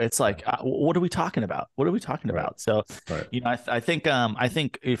 And so it's like, what are we talking about? So, I think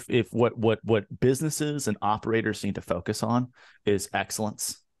if what businesses and operators need to focus on is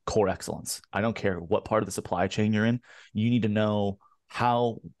excellence, core excellence. I don't care what part of the supply chain you're in. You need to know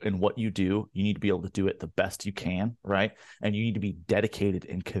how and what you do. You need to be able to do it the best you can, right? And you need to be dedicated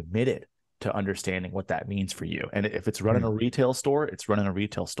and committed to understanding what that means for you. And if it's running a retail store, it's running a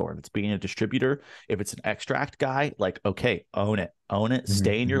retail store. If it's being a distributor, if it's an extract guy, like, okay, own it,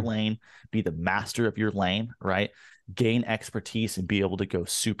 stay in your lane, be the master of your lane, right? Gain expertise and be able to go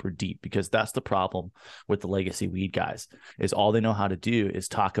super deep, because that's the problem with the legacy weed guys, is all they know how to do is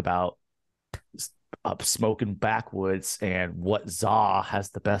talk about up smoking backwoods and what ZA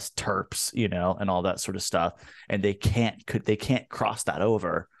has the best terps, and all that sort of stuff. And they can't cross that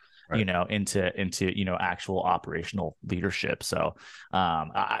over you know, into you know, actual operational leadership. So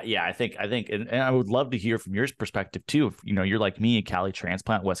I think and I would love to hear from your perspective too. If, you know, you're like me, a Cali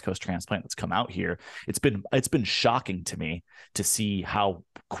transplant, West Coast transplant that's come out here. It's been shocking to me to see how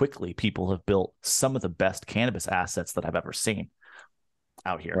quickly people have built some of the best cannabis assets that I've ever seen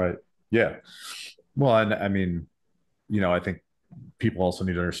out here. Right. Yeah. Well, and I mean, you know, I think people also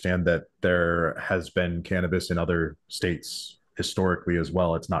need to understand that there has been cannabis in other states historically as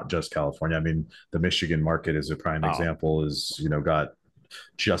well. It's not just California. I mean, the Michigan market is a prime example, is, you know, got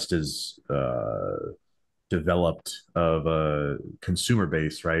just as developed of a consumer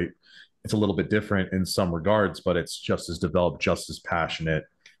base, right? It's a little bit different in some regards, but it's just as developed, just as passionate.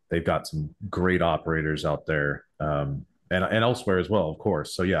 They've got some great operators out there, and elsewhere as well, of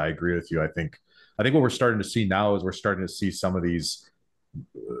course. So yeah, I agree with you. I think what we're starting to see now is we're starting to see some of these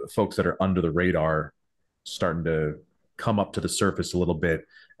folks that are under the radar starting to come up to the surface a little bit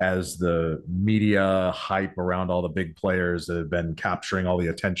as the media hype around all the big players that have been capturing all the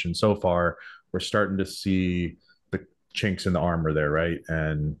attention so far. We're starting to see the chinks in the armor there, right?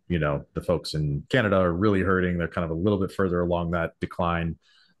 And, you know, the folks in Canada are really hurting. They're kind of a little bit further along that decline,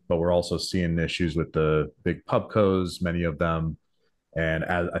 but we're also seeing issues with the big pubcos, many of them. And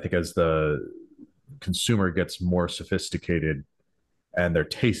I think as the consumer gets more sophisticated and their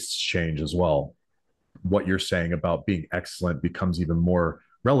tastes change as well, what you're saying about being excellent becomes even more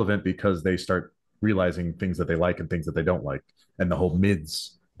relevant because they start realizing things that they like and things that they don't like. And the whole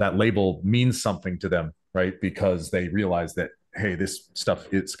mids, that label means something to them, right? Because they realize that, hey, this stuff,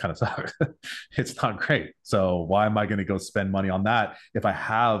 it's kind of it's not great. So why am I going to go spend money on that if I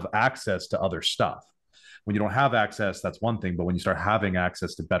have access to other stuff? When you don't have access, that's one thing. But when you start having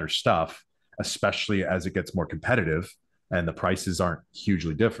access to better stuff, especially as it gets more competitive and the prices aren't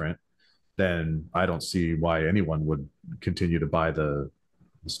hugely different, then I don't see why anyone would continue to buy the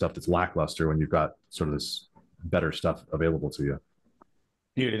stuff that's lackluster when you've got sort of this better stuff available to you.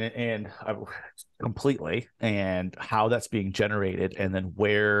 Dude, and I, completely, and how that's being generated, and then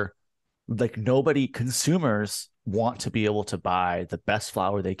where, like, consumers want to be able to buy the best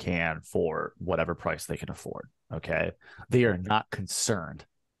flower they can for whatever price they can afford. Okay. They are not concerned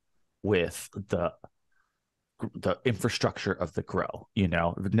with the infrastructure of the grow. You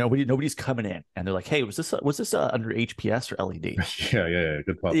know, nobody's coming in and they're like, hey, was this under HPS or LED? Yeah.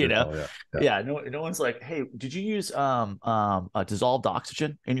 Good call. You know, yeah. No one's like, hey, did you use dissolved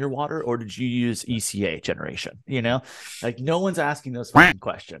oxygen in your water, or did you use ECA generation? You know, like, no one's asking those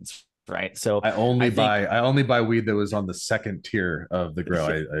questions. Right. So I only buy weed that was on the second tier of the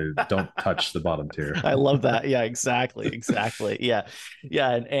grow. I don't touch the bottom tier. I love that. Yeah, exactly. Yeah.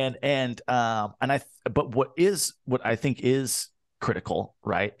 But what I think is critical,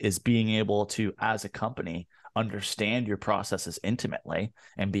 right, is being able to, as a company, understand your processes intimately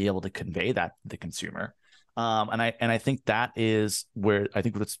and be able to convey that to the consumer. And I think that is where I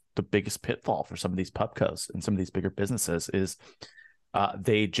think that's the biggest pitfall for some of these pubcos and some of these bigger businesses is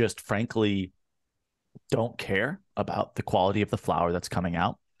they just frankly don't care about the quality of the flower that's coming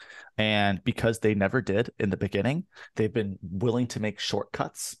out. And because they never did in the beginning, they've been willing to make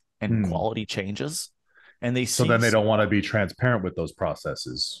shortcuts and quality changes. And then they don't want to be transparent with those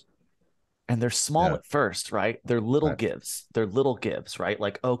processes. And they're small at first, right? They're little gives. They're little gives, right?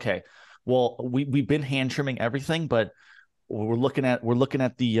 Like, okay, well, we've been hand trimming everything, but we're looking at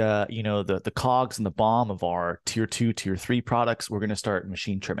the the cogs and the BOM of our tier 2, tier 3 products. We're going to start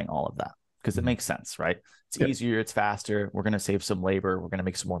machine trimming all of that because it makes sense, right? It's easier, it's faster. We're going to save some labor. We're going to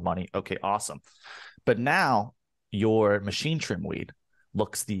make some more money. Okay, awesome. But now your machine trim weed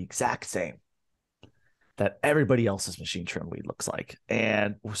looks the exact same that everybody else's machine trim weed looks like.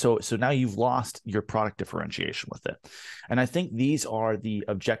 And so now you've lost your product differentiation with it. And I think these are the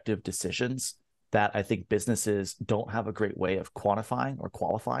objective decisions that I think businesses don't have a great way of quantifying or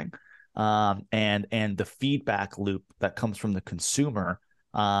qualifying. And the feedback loop that comes from the consumer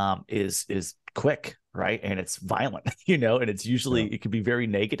is quick, right? And it's violent, and it's usually, it can be very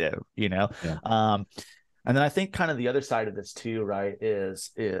negative, and then I think kind of the other side of this too, right,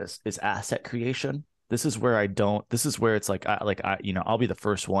 is asset creation. This is where it's like, I'll be the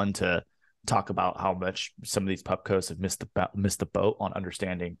first one to talk about how much some of these pubcos have missed the boat on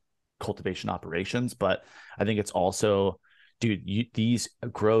understanding cultivation operations. But I think it's also, dude, these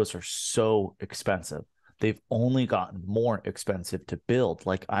grows are so expensive. They've only gotten more expensive to build.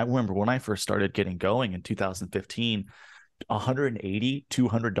 Like, I remember when I first started getting going in 2015, $180,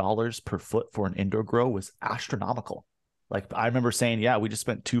 $200 per foot for an indoor grow was astronomical. Like, I remember saying, yeah, we just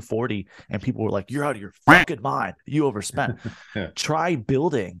spent $240, and people were like, you're out of your fucking mind. You overspent. Try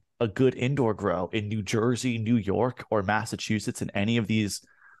building a good indoor grow in New Jersey, New York, or Massachusetts, in any of these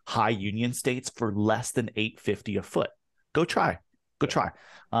high union states for less than $850 a foot. Go try.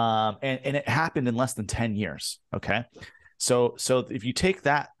 And it happened in less than 10 years. Okay. So if you take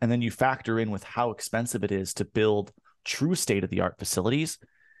that and then you factor in with how expensive it is to build true state-of-the-art facilities,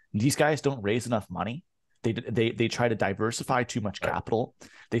 these guys don't raise enough money. They try to diversify too much capital.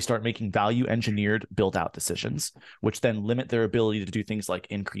 They start making value engineered build out decisions, which then limit their ability to do things like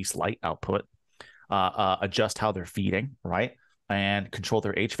increase light output, adjust how they're feeding, right? And control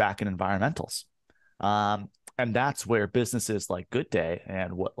their HVAC and environmentals. And that's where businesses like Good Day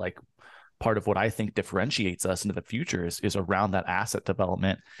and what like part of what I think differentiates us into the future is around that asset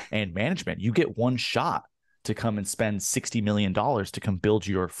development and management. You get one shot to come and spend $60 million to come build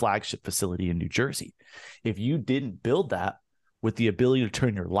your flagship facility in New Jersey. If you didn't build that with the ability to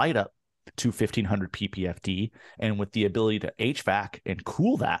turn your light up to 1500 ppfd and with the ability to HVAC and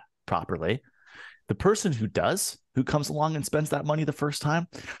cool that properly, the person who comes along and spends that money the first time,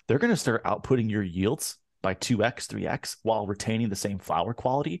 they're going to start outputting your yields by 2x, 3x while retaining the same flower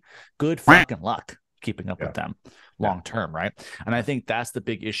quality. Good fucking luck keeping up with them long term, right? And I think that's the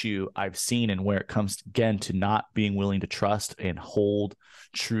big issue I've seen, and where it comes again to not being willing to trust and hold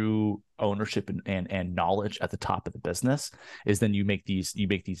true ownership and knowledge at the top of the business is then you make these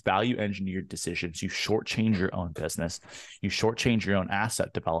value engineered decisions. You shortchange your own business, you shortchange your own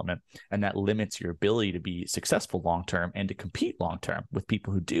asset development, and that limits your ability to be successful long term and to compete long term with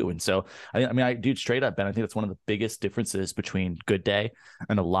people who do. And so I do straight up, Ben, I think that's one of the biggest differences between Good Day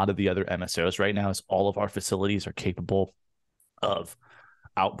and a lot of the other MSOs right now is all of our facilities are capable of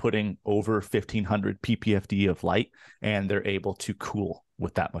outputting over 1500 ppfd of light, and they're able to cool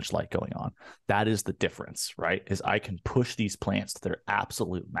with that much light going on. That is the difference, right? Is I can push these plants to their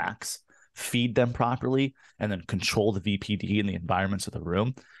absolute max, feed them properly, and then control the VPD and the environments of the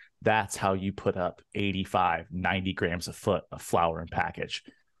room. That's how you put up 85, 90 grams a foot of flower and package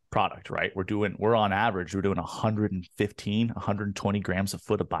product, right? We're on average, we're doing 115, 120 grams a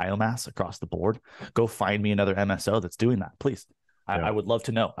foot of biomass across the board. Go find me another MSO that's doing that, please. I would love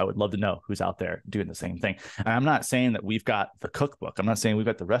to know. I would love to know who's out there doing the same thing. And I'm not saying that we've got the cookbook. I'm not saying we've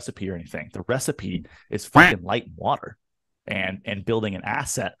got the recipe or anything. The recipe is fucking light and water and building an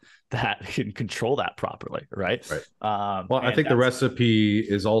asset that can control that properly, right? Well, I think the recipe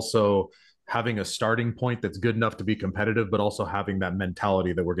is also having a starting point that's good enough to be competitive, but also having that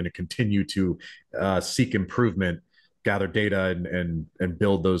mentality that we're going to continue to seek improvement, gather data, and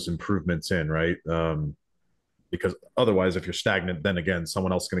build those improvements in, right? Because otherwise, if you're stagnant, then again,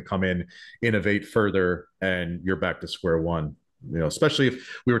 someone else is going to come in, innovate further, and you're back to square one. You know, especially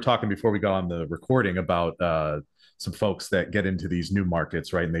if we were talking before we got on the recording about some folks that get into these new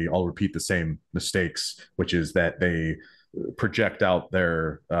markets, right? And they all repeat the same mistakes, which is that they project out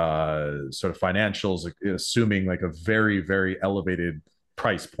their sort of financials, assuming like a very, very elevated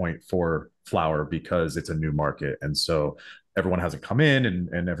price point for flower because it's a new market. And so everyone hasn't come in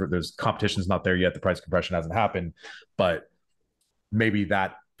and there's competition's not there yet. The price compression hasn't happened, but maybe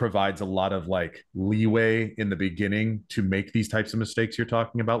that provides a lot of like leeway in the beginning to make these types of mistakes you're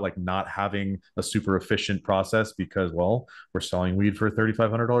talking about, like not having a super efficient process because, well, we're selling weed for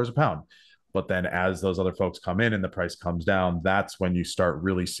 $3,500 a pound. But then as those other folks come in and the price comes down, that's when you start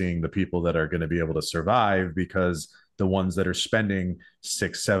really seeing the people that are going to be able to survive, because the ones that are spending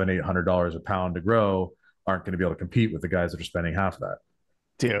 $600, $700, $800 a pound to grow aren't going to be able to compete with the guys that are spending half that.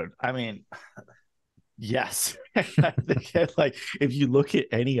 Dude, I mean, yes. Like if you look at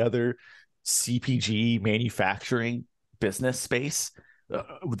any other CPG manufacturing business space,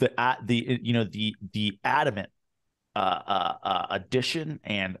 the adamant addition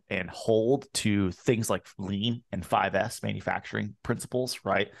and hold to things like lean and 5S manufacturing principles,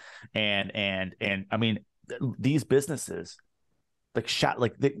 right? And I mean, these businesses they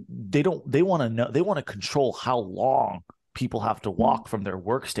want to know, they want to control how long people have to walk from their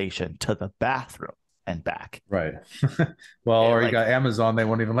workstation to the bathroom and back. Right. Well, and or you got Amazon, they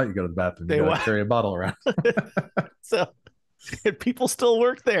won't even let you go to the bathroom. You got to carry a bottle around. So people still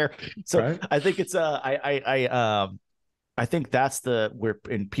work there. So right? I think it's I think that's where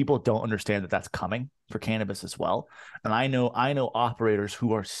and people don't understand that that's coming for cannabis as well. And I know operators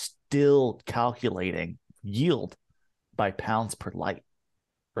who are still calculating yield by pounds per light,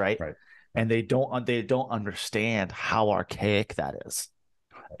 right? And they don't understand how archaic that is.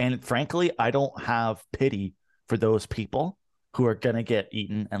 And frankly, I don't have pity for those people who are going to get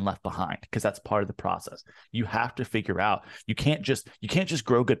eaten and left behind, because that's part of the process. You have to figure out, you can't just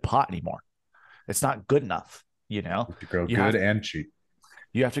grow good pot anymore. It's not good enough, you know. You grow good and cheap.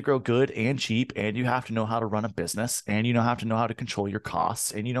 You have to grow good and cheap, and you have to know how to run a business, and you have to know how to control your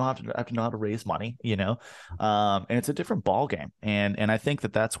costs, and have to know how to raise money, and it's a different ball game. And I think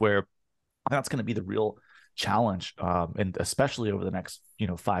that's where that's going to be the real challenge, and especially over the next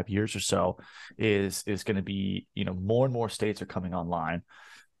 5 years or so, is going to be more and more states are coming online.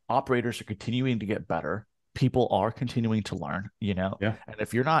 Operators are continuing to get better. People are continuing to learn, Yeah. and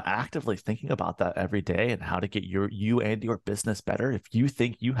if you're not actively thinking about that every day and how to get you and your business better, if you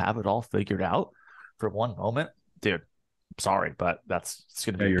think you have it all figured out for one moment, dude, sorry, but it's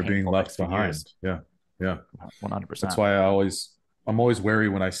going to be You're being painful left behind. years. Yeah. 100%. That's why I'm always wary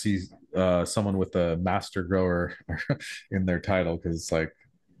when I see someone with a master grower in their title, because it's like,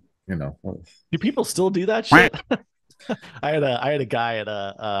 Do people still do that shit? I had a guy at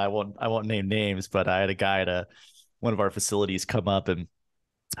I won't name names, but I had a guy at one of our facilities come up, and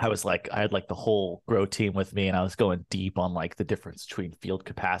I had like the whole grow team with me, and I was going deep on like the difference between field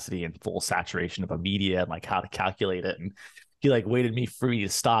capacity and full saturation of a media and like how to calculate it. And he like waited for me to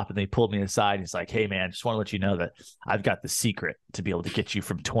stop, and they pulled me aside. And he's like, "Hey man, just want to let you know that I've got the secret to be able to get you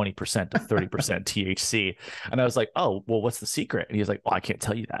from 20% to 30% THC." And I was like, "Oh, well, what's the secret?" And he was like, "Well, I can't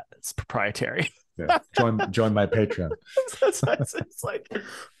tell you that. It's proprietary." Yeah. Join my Patreon.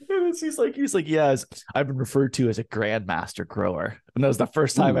 He's like, yes, I've been referred to as a grandmaster grower, and that was the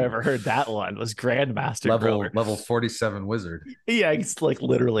first time I ever heard that one, was grandmaster grower. Level 47 wizard. Yeah, it's like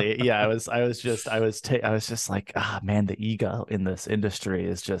literally. Yeah, I was just like, man, the ego in this industry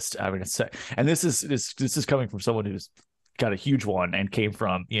is just, I mean, and this is coming from someone who's got a huge one and came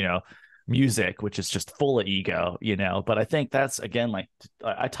from music, which is just full of ego, but I think that's, again, like,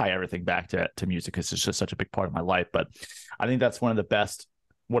 I tie everything back to music because it's just such a big part of my life. But I think that's one of the best,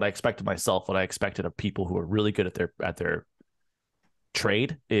 what I expected myself, what I expected of people who are really good at their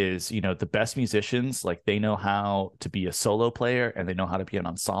trade is, the best musicians, like, they know how to be a solo player and they know how to be an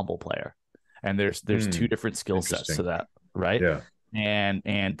ensemble player, and there's two different skill sets to that, right? Yeah.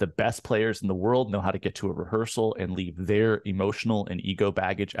 And the best players in the world know how to get to a rehearsal and leave their emotional and ego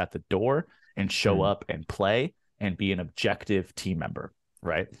baggage at the door and show up and play and be an objective team member,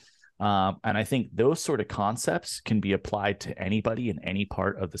 right? And I think those sort of concepts can be applied to anybody in any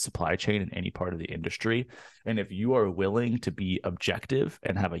part of the supply chain, in any part of the industry. And if you are willing to be objective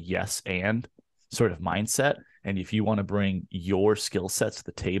and have a yes and sort of mindset, and if you want to bring your skill sets to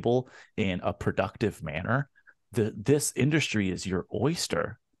the table in a productive manner, this industry is your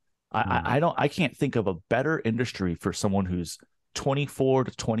oyster. I can't think of a better industry for someone who's 24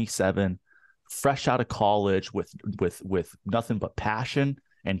 to 27, fresh out of college with nothing but passion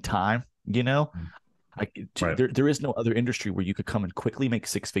and time. Right. There is no other industry where you could come and quickly make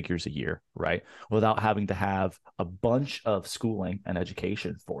 6 figures a year, right, without having to have a bunch of schooling and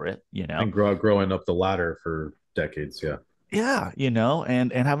education for it, and growing up the ladder for decades. Yeah,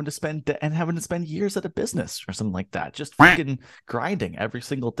 and having to spend years at a business or something like that, just freaking grinding every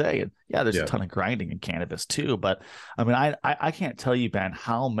single day. And yeah, there's a ton of grinding in cannabis too. But I mean, I can't tell you, Ben,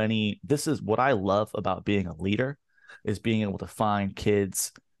 how many. This is what I love about being a leader, is being able to find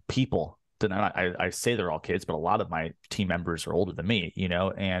people. I say they're all kids, but a lot of my team members are older than me,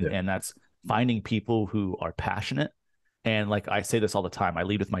 and that's finding people who are passionate. And like I say this all the time, I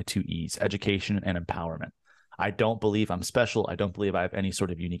lead with my 2 E's: education and empowerment. I don't believe I'm special. I don't believe I have any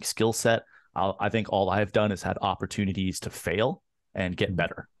sort of unique skill set. I think all I've done is had opportunities to fail and get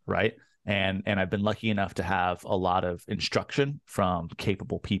better, right? And I've been lucky enough to have a lot of instruction from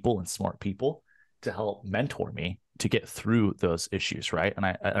capable people and smart people to help mentor me to get through those issues, right? And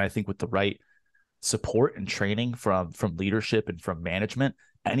I think with the right support and training from leadership and from management,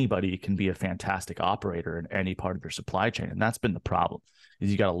 anybody can be a fantastic operator in any part of their supply chain. And that's been the problem,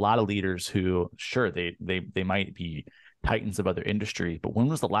 is you got a lot of leaders who, sure, they might be titans of other industry, but when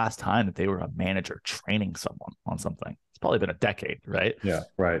was the last time that they were a manager training someone on something? It's probably been a decade, right? Yeah,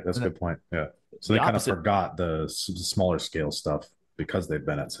 right. That's a good point. Yeah. So they kind of forgot the smaller scale stuff because they've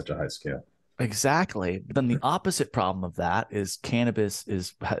been at such a high scale. Exactly. But then the opposite problem of that is cannabis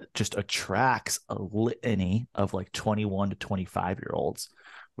just attracts a litany of like 21 to 25-year-olds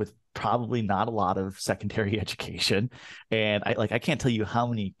with probably not a lot of secondary education. And I can't tell you how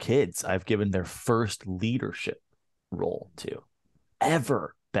many kids I've given their first leadership role to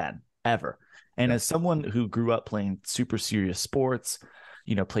ever, Ben, ever. And as someone who grew up playing super serious sports,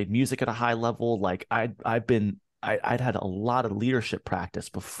 played music at a high level, like I'd had a lot of leadership practice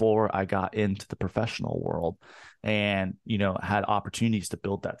before I got into the professional world, and, had opportunities to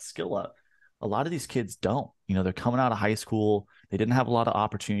build that skill up. A lot of these kids don't, they're coming out of high school. They didn't have a lot of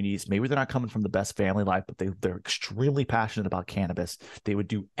opportunities. Maybe they're not coming from the best family life, but they're extremely passionate about cannabis. They would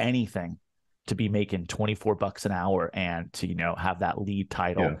do anything to be making 24 bucks an hour and to, have that lead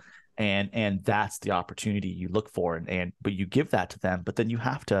title. Yeah. And that's the opportunity you look for. But you give that to them, but then you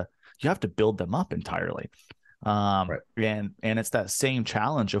have to build them up entirely. Right. And it's that same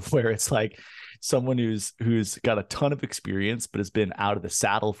challenge of where it's like someone who's got a ton of experience but has been out of the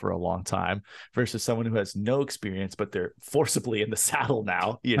saddle for a long time versus someone who has no experience but they're forcibly in the saddle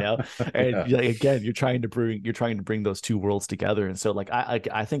now, and Yeah. again, you're trying to bring those two worlds together. And so like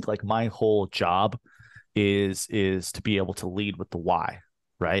I think like my whole job is to be able to lead with the why,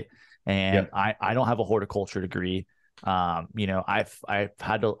 right? And I don't have a horticulture degree. I've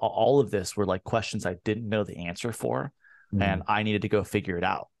had all of this were like questions I didn't know the answer for, and I needed to go figure it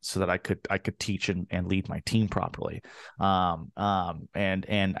out so that I could teach and lead my team properly. And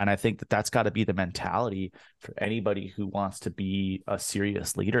I think that's got to be the mentality for anybody who wants to be a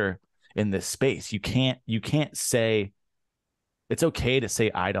serious leader in this space. You can't say, it's okay to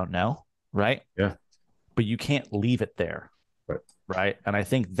say I don't know, right? Yeah. But you can't leave it there. Right. And I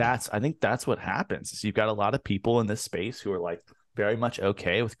think that's what happens is you've got a lot of people in this space who are like very much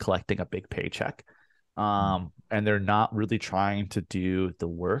okay with collecting a big paycheck. And they're not really trying to do the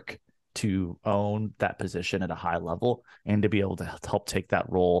work to own that position at a high level and to be able to help take that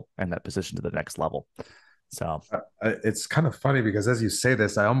role and that position to the next level. So it's kind of funny because as you say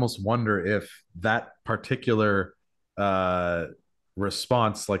this, I almost wonder if that particular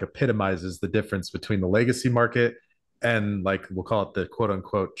response like epitomizes the difference between the legacy market and like we'll call it the quote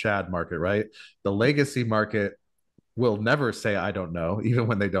unquote Chad market, right? The legacy market will never say I don't know, even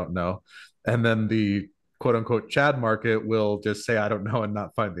when they don't know. And then the quote unquote Chad market will just say I don't know and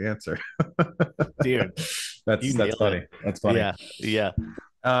not find the answer. Dude, that's funny. That's funny. Yeah.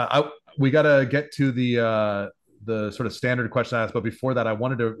 We gotta get to the sort of standard question I asked, but before that, I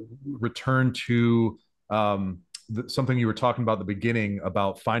wanted to return to something you were talking about at the beginning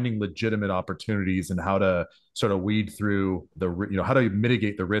about finding legitimate opportunities and how to sort of weed through how to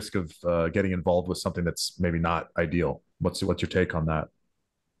mitigate the risk of getting involved with something that's maybe not ideal. What's your take on that?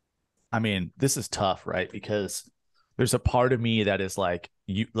 I mean, this is tough, right? Because there's a part of me that is like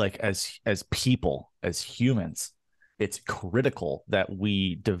as people, as humans, it's critical that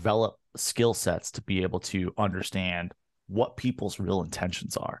we develop skill sets to be able to understand what people's real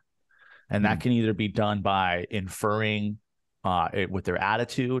intentions are. And that can either be done by inferring with their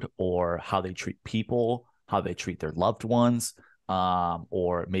attitude or how they treat people, how they treat their loved ones,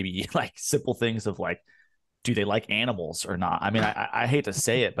 or maybe like simple things of like, do they like animals or not? I mean, I hate to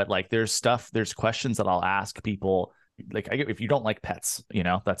say it, but like there's questions that I'll ask people. Like if you don't like pets,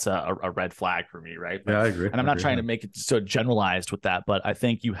 that's a red flag for me, right? But, yeah, I agree. And I'm not trying to make it so generalized with that, but I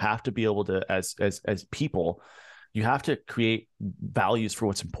think you have to be able to, as people, you have to create values for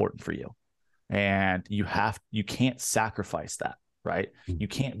what's important for you. And you can't sacrifice that, right? You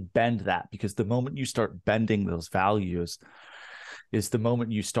can't bend that, because the moment you start bending those values is the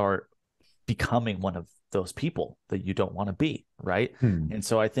moment you start becoming one of those people that you don't want to be, right? And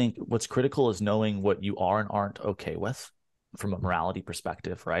so I think what's critical is knowing what you are and aren't okay with from a morality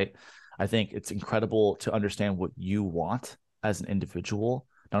perspective, right? I think it's incredible to understand what you want as an individual,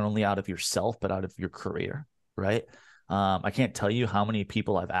 not only out of yourself, but out of your career, right? I can't tell you how many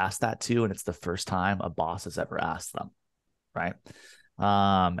people I've asked that to, and it's the first time a boss has ever asked them, right?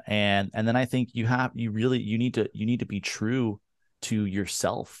 And then I think you need to be true to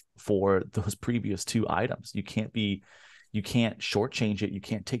yourself for those previous two items. You can't shortchange it. You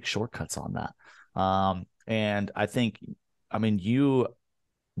can't take shortcuts on that. And I think, I mean, you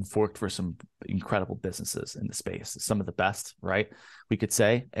worked for some incredible businesses in the space, some of the best, right? We could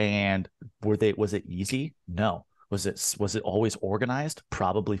say. And was it easy? No. Was it always organized?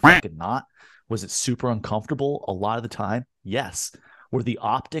 Probably fucking not. Was it super uncomfortable a lot of the time? Yes. Were the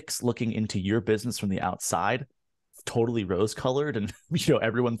optics looking into your business from the outside totally rose-colored and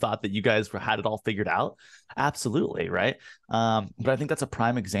everyone thought that you guys had it all figured out? Absolutely, right? But I think that's a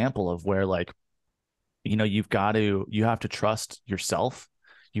prime example of where, like, you have to trust yourself.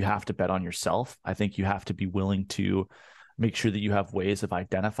 You have to bet on yourself. I think you have to be willing to make sure that you have ways of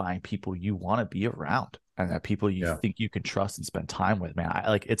identifying people you want to be around and that people you think you can trust and spend time with,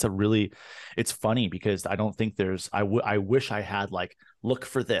 man. It's funny because I don't think I wish I had like, look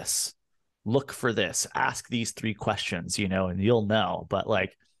for this, ask these 3 questions, and you'll know. But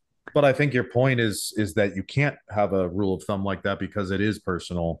I think your point is that you can't have a rule of thumb like that because it is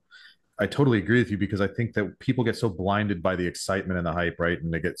personal. I totally agree with you, because I think that people get so blinded by the excitement and the hype, right?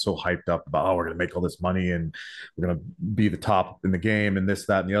 And they get so hyped up about, oh, we're going to make all this money and we're going to be the top in the game and this,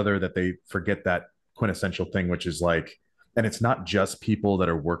 that, and the other, that they forget that quintessential thing, which is like, And it's not just people that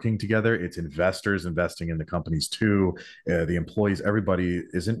are working together, it's investors investing in the companies too. The employees, everybody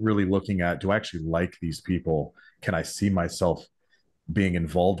isn't really looking at, do I actually like these people? Can I see myself being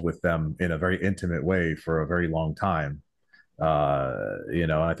involved with them in a very intimate way for a very long time?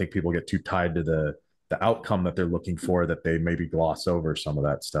 And I think people get too tied to the outcome that they're looking for, that they maybe gloss over some of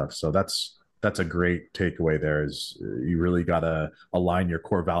that stuff. So that's a great takeaway there, is you really got to align your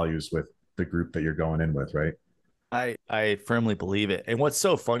core values with the group that you're going in with, right? I firmly believe it. And what's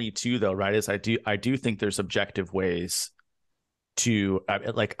so funny too, though, right, is I do think there's objective ways to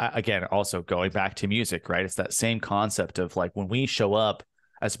again, also going back to music, right? It's that same concept of like, when we show up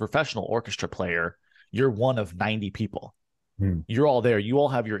as a professional orchestra player, you're one of 90 people. You're all there. You all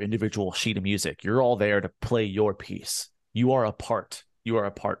have your individual sheet of music. You're all there to play your piece. You are a part. You are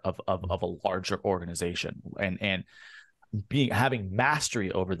a part of a larger organization, and having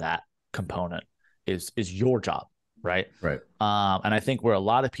mastery over that component is your job, right? Right. And I think where a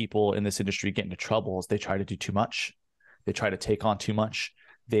lot of people in this industry get into trouble is they try to do too much. They try to take on too much.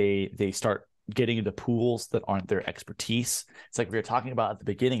 They start getting into pools that aren't their expertise. It's like we were talking about at the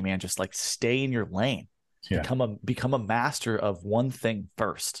beginning, man. Just like stay in your lane. Yeah. Become a master of one thing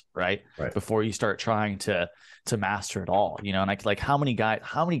first, right? Before you start trying to master it all, And like how many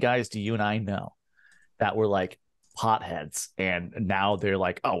guys do you and I know that were like potheads, and now they're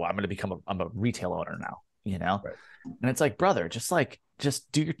like, oh, I'm a retail owner now, Right. And it's like, brother,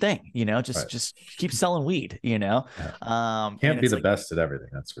 just do your thing, just keep selling weed, Yeah. Can't be the best at everything,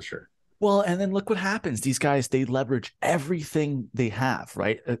 that's for sure. Well, and then look what happens. These guys, they leverage everything they have,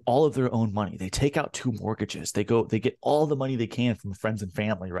 right? All of their own money. They take out 2 mortgages. They get all the money they can from friends and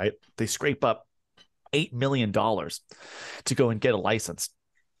family, right? They scrape up $8 million to go and get a license.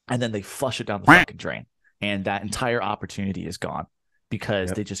 And then they flush it down the fucking drain. And that entire opportunity is gone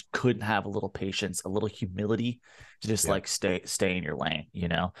because they just couldn't have a little patience, a little humility to just like stay in your lane,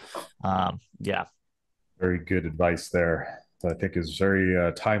 Yeah. Very good advice there. I think is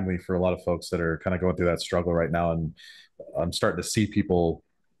very timely for a lot of folks that are kind of going through that struggle right now. And I'm starting to see people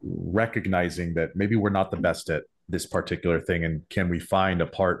recognizing that maybe we're not the best at this particular thing. And can we find a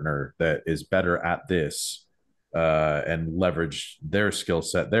partner that is better at this and leverage their skill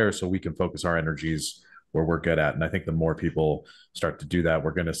set there so we can focus our energies where we're good at? And I think the more people start to do that,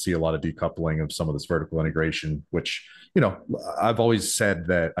 we're going to see a lot of decoupling of some of this vertical integration, which, I've always said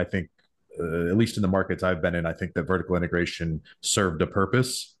that I think, at least in the markets I've been in, I think that vertical integration served a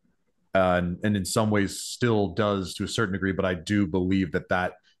purpose, and in some ways still does to a certain degree. But I do believe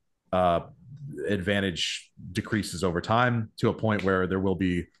that advantage decreases over time to a point where there will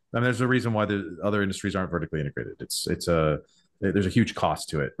be. I mean, there's a reason why the other industries aren't vertically integrated. There's a huge cost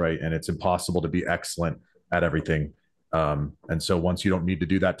to it, right? And it's impossible to be excellent at everything. And so once you don't need to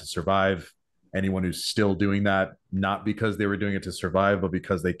do that to survive, anyone who's still doing that, not because they were doing it to survive, but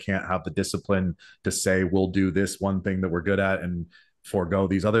because they can't have the discipline to say, we'll do this one thing that we're good at and forego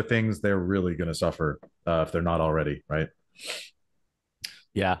these other things, they're really going to suffer if they're not already, right?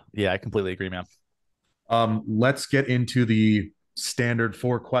 Yeah, I completely agree, man. Let's get into the standard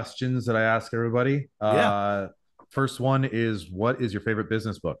 4 questions that I ask everybody. First one is, what is your favorite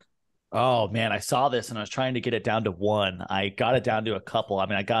business book? Oh man, I saw this and I was trying to get it down to one. I got it down to a couple. I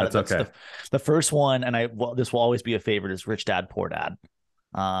mean, I got That's it. Okay. The first one, and this will always be a favorite, is Rich Dad Poor Dad.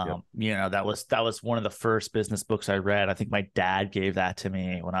 That was one of the first business books I read. I think my dad gave that to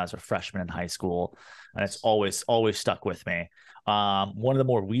me when I was a freshman in high school, and it's always stuck with me. One of the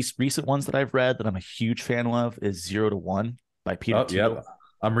more recent ones that I've read that I'm a huge fan of is 0 to 1 by Peter Thiel. Yep.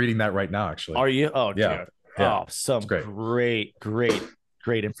 I'm reading that right now, actually. Are you? Oh, yeah. Dude. Yeah. Oh, some great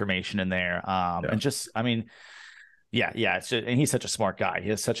information in there. And just, I mean, and he's such a smart guy. He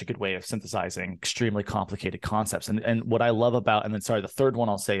has such a good way of synthesizing extremely complicated concepts. And what I love about, and then the third one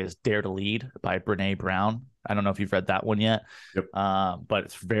I'll say is Dare to Lead by Brene Brown. I don't know if you've read that one yet. Yep. But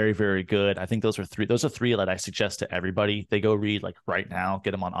it's very, very good. I think those are three that I suggest to everybody. They go read like right now,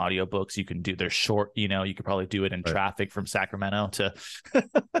 get them on audiobooks. They're short, you could probably do it in traffic from Sacramento to,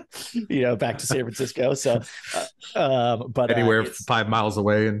 back to San Francisco. So, but anywhere 5 miles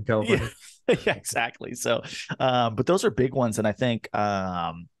away in California. Yeah, exactly. So, but those are big ones. And I think,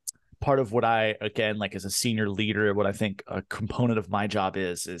 part of what I, again, like as a senior leader, what I think a component of my job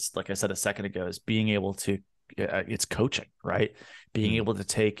is like I said a second ago, is being able to, it's coaching, right? Being able to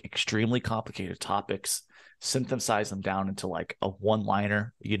take extremely complicated topics, synthesize them down into like a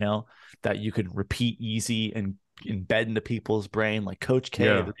one-liner, that you could repeat easy and embed into people's brain. Like Coach K,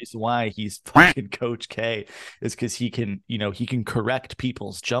 the reason why he's fucking Coach K is because he can correct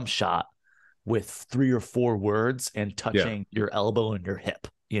people's jump shot with 3 or 4 words and touching your elbow and your hip.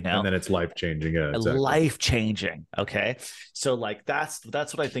 you know? And then it's life changing. Yeah, exactly. Life changing. Okay. So like that's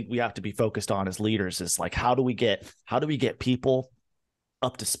what I think we have to be focused on as leaders is like how do we get people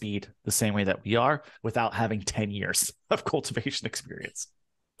up to speed the same way that we are without having 10 years of cultivation experience.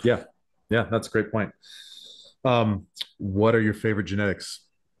 Yeah. Yeah, that's a great point. What are your favorite genetics?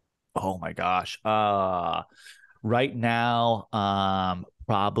 Oh my gosh. Right now,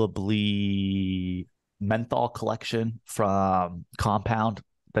 probably menthol collection from Compound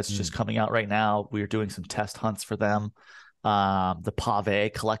that's just coming out right now. We're doing some test hunts for them. The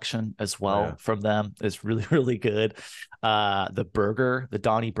Pave collection as well from them is really, really good. The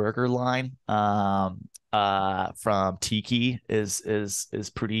Donnie Burger line from Tiki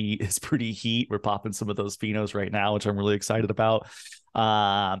is pretty heat. We're popping some of those phenos right now, which I'm really excited about.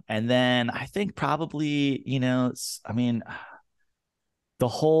 And then I think probably, I mean, the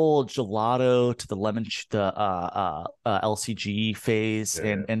whole gelato to the LCG phase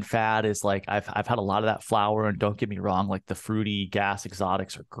and fad is like I've had a lot of that flower, and don't get me wrong, like the fruity gas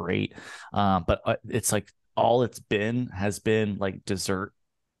exotics are great, but it's like all has been like dessert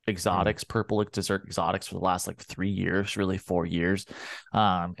exotics, purple dessert exotics for the last like 3 years, really 4 years,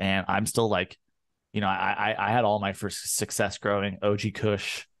 and I'm still like, I had all my first success growing OG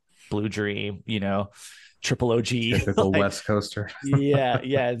Kush, Blue Dream, triple OG, typical like, West Coaster. yeah.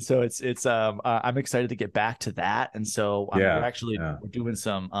 And so I'm excited to get back to that. And so we're doing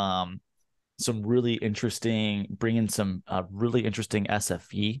some really interesting, bringing some really interesting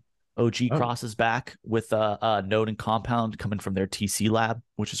SFE OG crosses back with Node and Compound coming from their TC lab,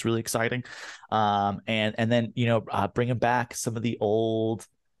 which is really exciting. And then bringing back some of the old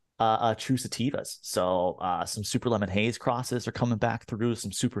true sativas. So some super lemon haze crosses are coming back through,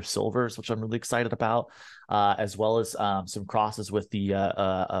 some super silvers, which I'm really excited about, as well as some crosses with the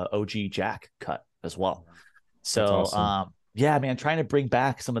OG Jack cut as well. So awesome. Yeah, man, trying to bring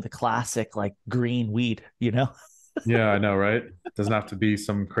back some of the classic like green weed, Yeah, I know, right? Doesn't have to be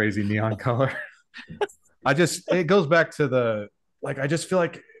some crazy neon color. It goes back to I just feel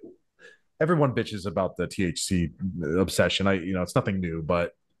like everyone bitches about the THC obsession. It's nothing new,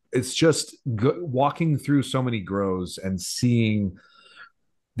 but it's just walking through so many grows and seeing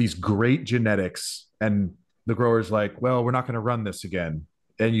these great genetics, and the grower's like, well, we're not going to run this again.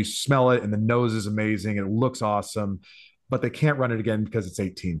 And you smell it and the nose is amazing. It looks awesome, but they can't run it again because it's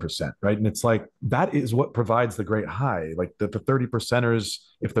 18%. Right. And it's like, that is what provides the great high. Like the 30 percenters,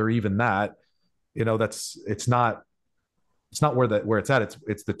 if they're even that, it's not where it's at.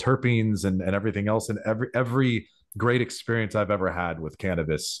 It's the terpenes and everything else. And every great experience I've ever had with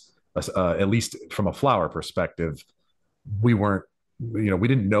cannabis, at least from a flower perspective, we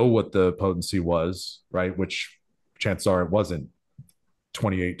didn't know what the potency was, right? Which chances are it wasn't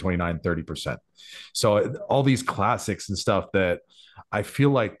 28, 29, 30%. So all these classics and stuff that I feel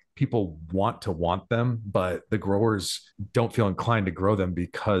like people want them, but the growers don't feel inclined to grow them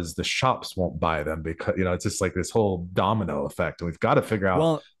because the shops won't buy them, because it's just like this whole domino effect, and we've got to figure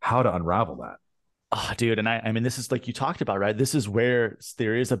out how to unravel that. Oh, dude. And I mean, this is like you talked about, right? This is where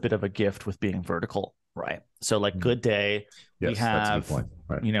there is a bit of a gift with being vertical, right? So like Good Day, we have, that's a good point.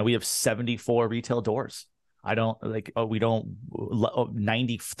 Right. We have 74 retail doors. I don't like, we don't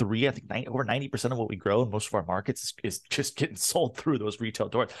 93, I think over 90% of what we grow in most of our markets is just getting sold through those retail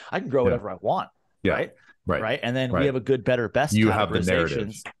doors. I can grow whatever I want. Right. And then we have a good, better, best. You have the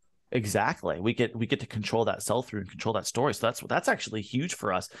narrative. Exactly. We get to control that sell through and control that story. So that's actually huge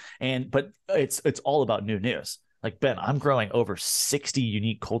for us. But it's all about new news. Like, Ben, I'm growing over 60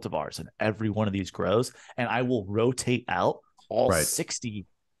 unique cultivars in every one of these grows, and I will rotate out all 60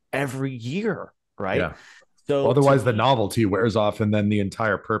 every year. Right. Yeah. So otherwise the novelty wears off, and then the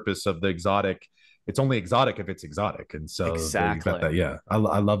entire purpose of the exotic, it's only exotic if it's exotic. And so exactly. Yeah, I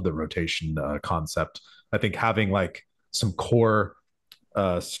love the rotation concept. I think having like some core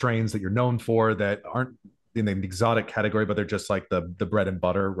strains that you're known for that aren't in the exotic category, but they're just like the bread and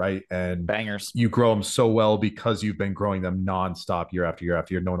butter, right? And bangers. You grow them so well because you've been growing them nonstop year after year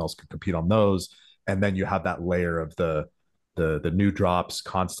after year. No one else can compete on those. And then you have that layer of the new drops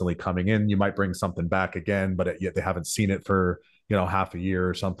constantly coming in. You might bring something back again, but yet they haven't seen it for half a year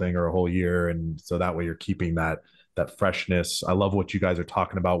or something, or a whole year, and so that way you're keeping that freshness. I love what you guys are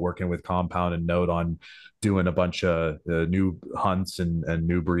talking about, working with Compound and Node on doing a bunch of new hunts and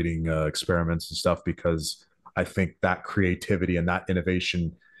new breeding experiments and stuff, because I think that creativity and that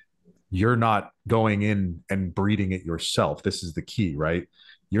innovation, you're not going in and breeding it yourself. This is the key, right?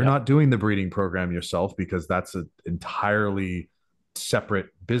 You're not doing the breeding program yourself because that's an entirely separate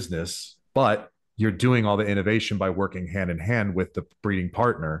business, but you're doing all the innovation by working hand in hand with the breeding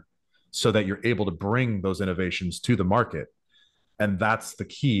partner so that you're able to bring those innovations to the market. And that's the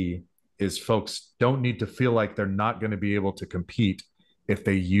key, is folks don't need to feel like they're not going to be able to compete if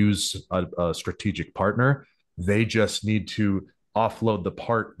they use a strategic partner. They just need to offload the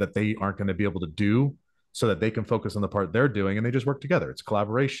part that they aren't going to be able to do so that they can focus on the part they're doing, and they just work together. It's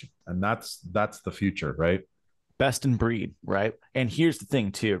collaboration. And that's the future, right? Best in breed, right? And here's the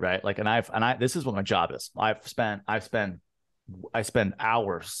thing too, right? Like, this is what my job is. I spend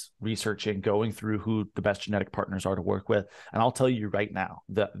hours researching, going through who the best genetic partners are to work with. And I'll tell you right now,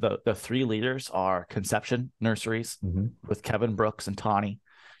 the three leaders are Conception Nurseries with Kevin Brooks and Tawny.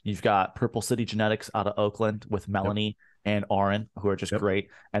 You've got Purple City Genetics out of Oakland with Melanie and Aaron, who are just great.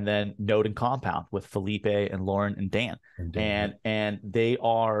 And then Node and Compound with Felipe and Lauren and Dan. And they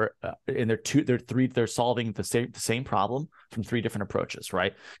are they're solving the same problem from three different approaches,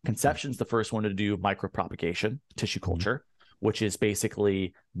 right? Conception's the first one to do micropropagation, tissue culture, which is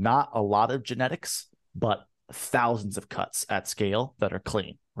basically not a lot of genetics, but thousands of cuts at scale that are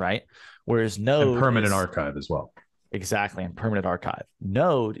clean, right? Whereas Node and permanent archive as well. Exactly, and permanent archive.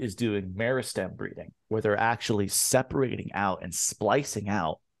 Node is doing meristem breeding, where they're actually separating out and splicing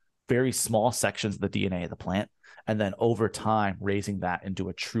out very small sections of the DNA of the plant, and then over time raising that into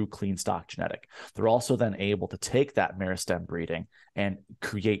a true clean stock genetic. They're also then able to take that meristem breeding and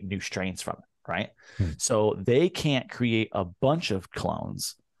create new strains from it, right? So they can't create a bunch of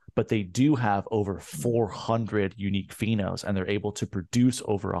clones, but they do have over 400 unique phenos, and they're able to produce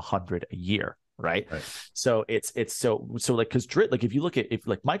over 100 a year. Right. So it's so like, because like if you look at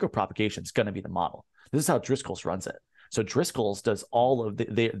like micropropagation is going to be the model. This is how Driscoll's runs it. So Driscoll's does all of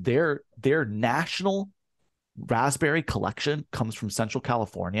their national raspberry collection comes from Central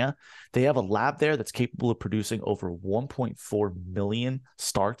California. They have a lab there that's capable of producing over 1.4 million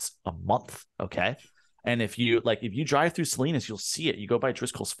starts a month. Okay. And if you drive through Salinas, you'll see it. You go by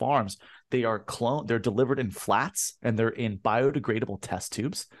Driscoll's Farms, they're delivered in flats, and they're in biodegradable test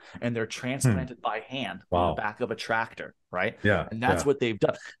tubes, and they're transplanted by hand on the back of a tractor, right? Yeah. And that's what they've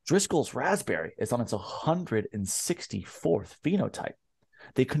done. Driscoll's raspberry is on its 164th phenotype.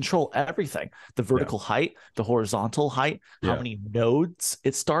 They control everything: the vertical height, the horizontal height, how many nodes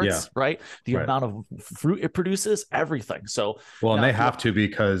it starts, right? The amount of fruit it produces, everything. So, well, and they have to,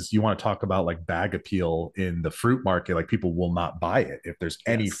 because you want to talk about like bag appeal in the fruit market. Like, people will not buy it if there's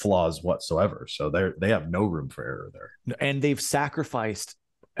any flaws whatsoever. So they have no room for error there. And they've sacrificed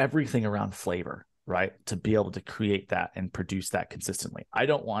everything around flavor, right, to be able to create that and produce that consistently. I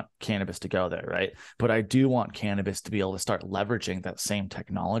don't want cannabis to go there, right? But I do want cannabis to be able to start leveraging that same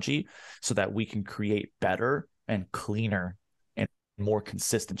technology so that we can create better and cleaner and more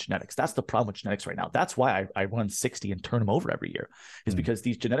consistent genetics. That's the problem with genetics right now. That's why I run 60 and turn them over every year, is because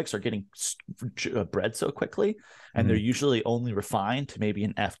these genetics are getting bred so quickly, and they're usually only refined to maybe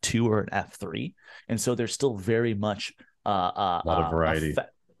an F2 or an F3. And so they're still very much a lot of variety.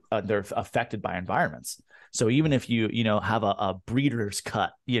 They're affected by environments. So even if you have a breeder's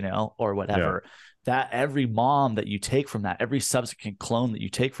cut, or whatever, that every mom that you take from that, every subsequent clone that you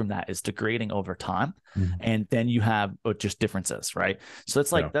take from that is degrading over time. And then you have just differences, right? So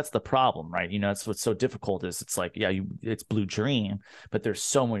it's like, that's the problem, right? It's what's so difficult is it's like, it's Blue Dream, but there's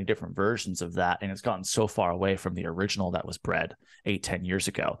so many different versions of that. And it's gotten so far away from the original that was bred 8-10 years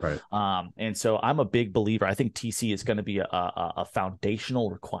ago. Right. And so I'm a big believer. I think TC is going to be a foundational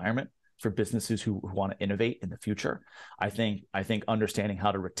requirement for businesses who want to innovate in the future. I think understanding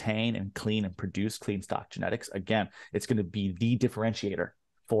how to retain and clean and produce clean stock genetics, again, it's going to be the differentiator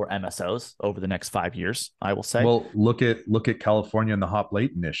for MSOs over the next 5 years, I will say. Well, look at California and the hop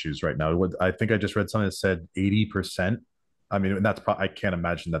latent issues right now. I think I just read something that said 80%. I mean, that's I can't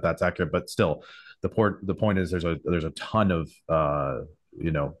imagine that that's accurate, but still, the point is there's a ton of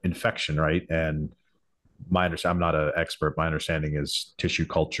infection, right? And I'm not an expert. My understanding is tissue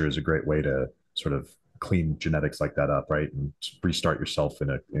culture is a great way to sort of clean genetics like that up, right? And restart yourself in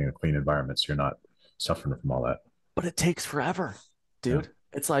a clean environment, so you're not suffering from all that. But it takes forever, dude.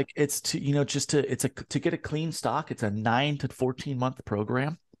 It's like, to get a clean stock, it's a 9 to 14 month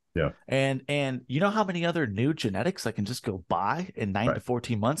program. Yeah. And you know how many other new genetics I can just go buy in 9 to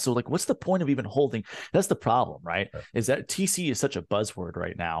 14 months? So like, what's the point of even holding? That's the problem, right? Is that TC is such a buzzword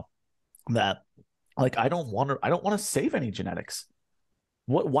right now that, like, I don't want to save any genetics.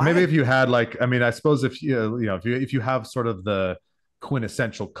 Why? Maybe if you had, like, I mean, I suppose if you have sort of the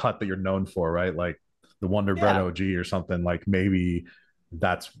quintessential cut that you're known for, right? Like the Wonder Bread OG or something, like, maybe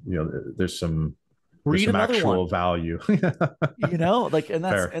that's, there's some actual value. That's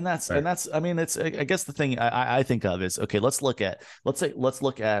I mean, it's, I guess the thing I think of is, okay, let's look at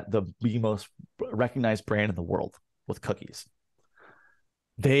the most recognized brand in the world with cookies.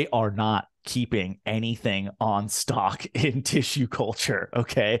 They are not keeping anything on stock in tissue culture.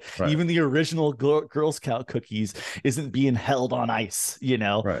 Okay. Right. Even the original Girl Scout cookies isn't being held on ice,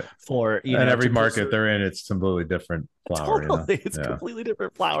 Right. for, and every market they're in, it's completely different flour. Totally. It's completely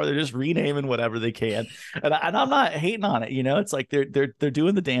different flour. They're just renaming whatever they can. And I'm not hating on it. It's like they're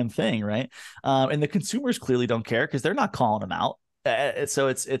doing the damn thing. Right. And the consumers clearly don't care because they're not calling them out. So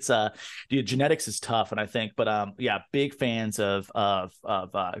it's genetics is tough, and I think, but yeah, big fans of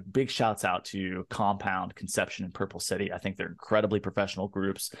big shouts out to Compound, Conception, and Purple City. I think they're incredibly professional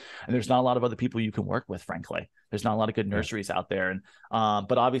groups, and there's not a lot of other people you can work with. Frankly, there's not a lot of good nurseries out there, and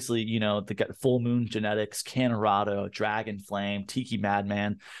but obviously, the Full Moon Genetics, Canorado, Dragon Flame, Tiki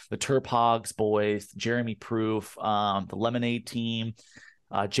Madman, the Terp Hogs boys, Jeremy Proof, the Lemonade team.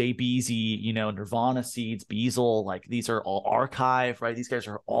 Jay Beasy, Nirvana Seeds, Beazle, like these are all Archive, right? These guys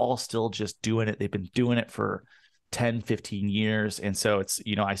are all still just doing it. They've been doing it for 10, 15 years. And so it's,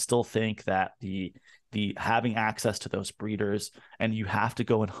 I still think that the having access to those breeders, and you have to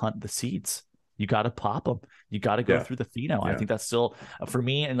go and hunt the seeds. You got to pop them. You got to go through the pheno. I think that's still for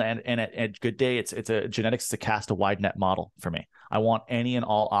me. And at Good Day, it's a genetics to cast a wide net model for me. I want any and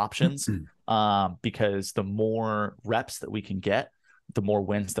all options because the more reps that we can get, the more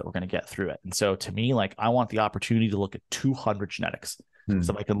wins that we're going to get through it. And so to me, like, I want the opportunity to look at 200 genetics.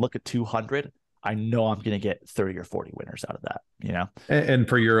 So if I can look at 200, I know I'm going to get 30 or 40 winners out of that, And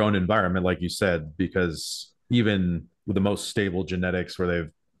for your own environment, like you said, because even with the most stable genetics where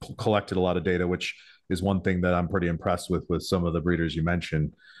they've collected a lot of data, which is one thing that I'm pretty impressed with some of the breeders you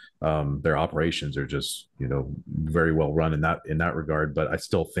mentioned, their operations are just, very well run in that regard. But I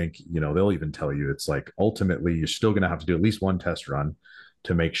still think, they'll even tell you it's like ultimately you're still going to have to do at least one test run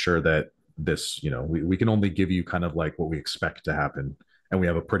to make sure that this, we can only give you kind of like what we expect to happen. And we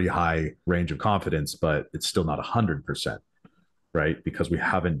have a pretty high range of confidence, but it's still not 100%. Right, because we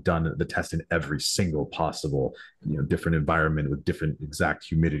haven't done the test in every single possible, different environment with different exact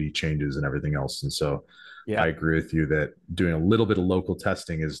humidity changes and everything else. And so I agree with you that doing a little bit of local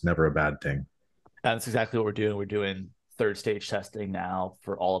testing is never a bad thing. And that's exactly what we're doing. We're doing third stage testing now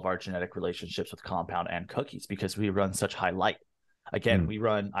for all of our genetic relationships with Compound and cookies because we run such high light. Again,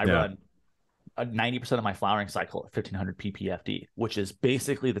 I run 90% of my flowering cycle at 1500 ppfd, which is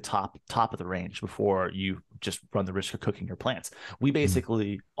basically the top of the range before you just run the risk of cooking your plants. We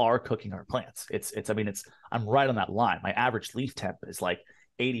basically are cooking our plants. I'm right on that line. My average leaf temp is like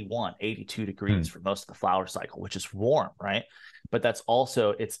 81, 82 degrees for most of the flower cycle, which is warm, right? But that's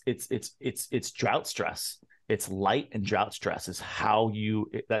also it's drought stress. It's light and drought stress is how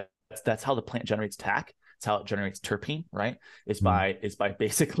that's how the plant generates TAC. It's how it generates terpene, right? Is by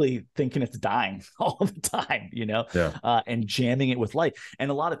basically thinking it's dying all the time, and jamming it with light. And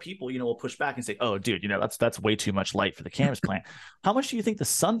a lot of people, will push back and say, "Oh, dude, that's way too much light for the cannabis plant." How much do you think the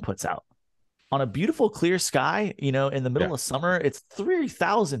sun puts out? On a beautiful clear sky, in the middle of summer, it's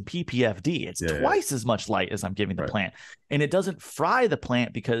 3,000 ppfd. It's twice as much light as I'm giving the plant. And it doesn't fry the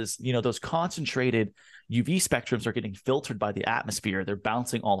plant because, those concentrated UV spectrums are getting filtered by the atmosphere. They're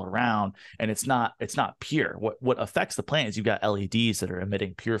bouncing all around and it's not pure. What affects the plant is you've got LEDs that are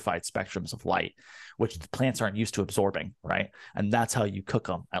emitting purified spectrums of light, which the plants aren't used to absorbing, right? And that's how you cook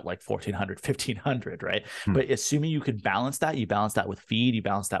them at like 1400, 1500, right? But assuming you can balance that, you balance that with feed, you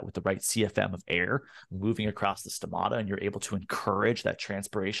balance that with the right CFM of air moving across the stomata, and you're able to encourage that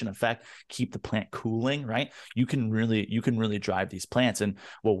transpiration effect, keep the plant cooling, right? You can really drive these plants. And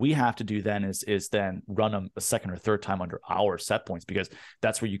what we have to do then is then run them a second or third time under our set points, because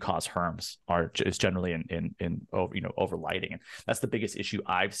that's where you cause herms is generally in over lighting. And that's the biggest issue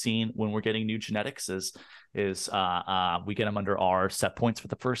I've seen when we're getting new genetics is we get them under our set points for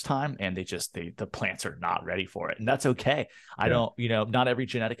the first time and the plants are not ready for it. And that's okay. I don't, not every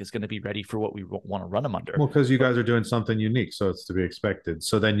genetic is going to be ready for what we want to run them under. Well, because you guys are doing something unique, so it's to be expected.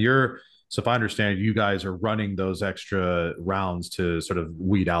 So then so if I understand, you guys are running those extra rounds to sort of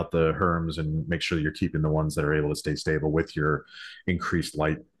weed out the herms and make sure that you're keeping the ones that are able to stay stable with your increased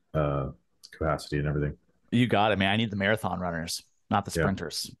light capacity and everything. You got it, man. I need the marathon runners, not the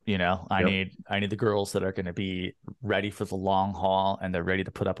sprinters. I need the girls that are going to be ready for the long haul and they're ready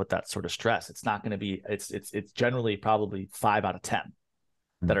to put up with that sort of stress. It's not going to be, it's generally probably 5 out of 10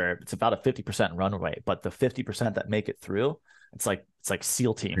 it's about a 50% run rate, but the 50% that make it through, it's like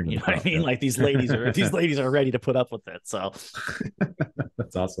SEAL team. You know what I mean? Like these ladies are ready to put up with it. So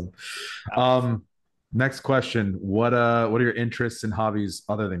that's awesome. Next question. What are your interests and hobbies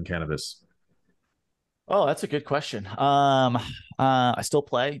other than cannabis? Oh, that's a good question. I still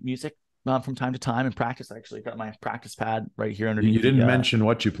play music from time to time and practice. I actually got my practice pad right here underneath. You didn't mention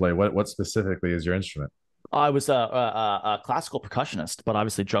what you play. What specifically is your instrument? I was a classical percussionist, but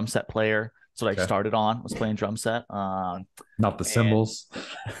obviously drum set player. That's what I started on, was playing drum set. Not the cymbals.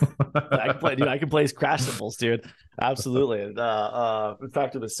 I can play, dude. I can play crash cymbals, dude. Absolutely. In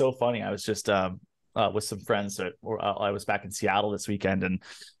fact, it was so funny. I was just with some friends I was back in Seattle this weekend and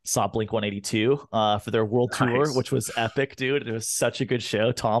saw Blink 182 for their world tour, which was epic, dude. It was such a good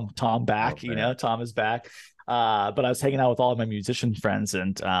show. Tom back, Tom is back. But I was hanging out with all of my musician friends,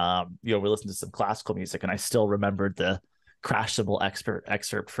 and we're listening to some classical music, and I still remembered the crash cymbal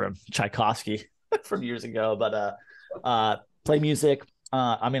excerpt from Tchaikovsky from years ago. But play music.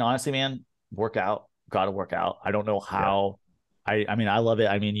 I mean, honestly, man, gotta work out. I don't know how. I mean, I love it.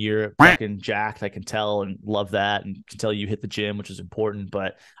 I mean, you're fucking jacked. I can tell and love that, and can tell you hit the gym, which is important.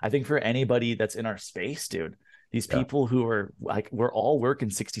 But I think for anybody that's in our space, dude, these people who are like, we're all working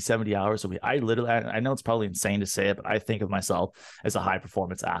 60, 70 hours a week. I know it's probably insane to say it, but I think of myself as a high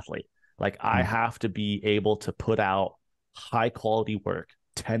performance athlete. Like I have to be able to put out high quality work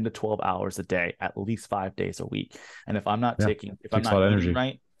 10 to 12 hours a day, at least 5 days a week. And if I'm not if I'm not eating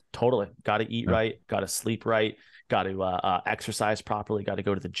right, totally got to eat right, got to sleep right, got to exercise properly, got to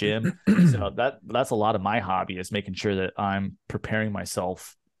go to the gym. So that's a lot of my hobby, is making sure that I'm preparing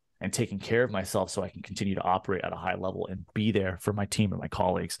myself and taking care of myself so I can continue to operate at a high level and be there for my team and my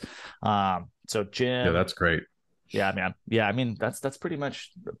colleagues. So gym. Yeah, that's great. Yeah, man. Yeah, I mean, that's pretty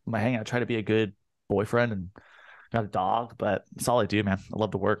much my hangout. I try to be a good boyfriend and got a dog, but it's all I do, man. I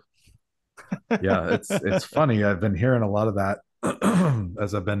love to work. Yeah, it's funny. I've been hearing a lot of that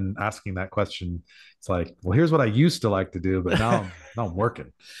as I've been asking that question. It's like, well, here's what I used to like to do, but now I'm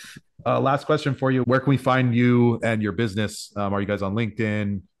working. Last question for you. Where can we find you and your business? Are you guys on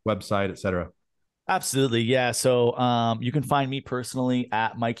LinkedIn, website, etc.? Absolutely. Yeah. So you can find me personally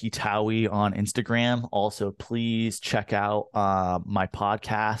at Mikey Towey on Instagram. Also, please check out my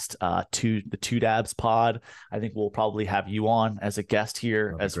podcast, the Two Dabs Pod. I think we'll probably have you on as a guest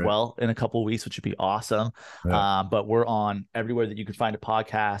here as well in a couple of weeks, which would be awesome. Yeah. But we're on everywhere that you can find a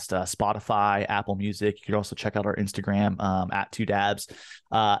podcast, Spotify, Apple Music. You can also check out our Instagram at Two Dabs.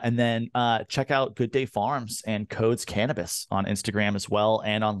 And then check out Good Day Farms and Codes Cannabis on Instagram as well,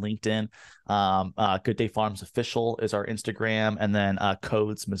 and on LinkedIn. Good Day Farms Official is our Instagram, and then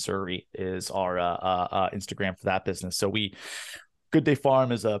Codes Missouri is our Instagram for that business. So Good Day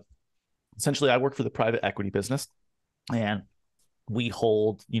Farm is essentially, I work for the private equity business, and we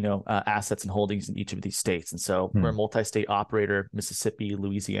hold assets and holdings in each of these states. And so we're a multi-state operator: Mississippi,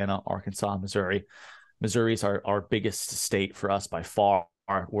 Louisiana, Arkansas, Missouri. Missouri is our biggest state for us by far,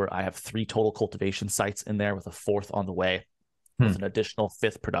 where I have 3 total cultivation sites in there, with a 4th on the way, with an additional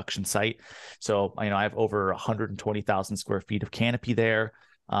 5th production site. So, I have over 120,000 square feet of canopy there,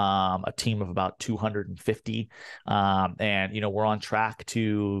 a team of about 250. And, we're on track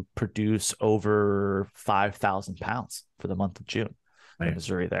to produce over 5,000 pounds for the month of June in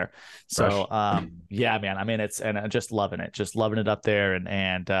Missouri there. So, yeah, man, I mean, I'm just loving it up there.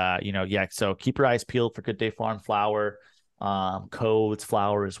 So keep your eyes peeled for Good Day Farm flower, Codes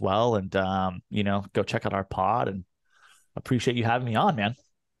flower as well. And, go check out our pod, and appreciate you having me on, man.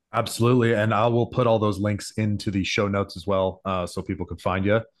 Absolutely. And I will put all those links into the show notes as well, so people can find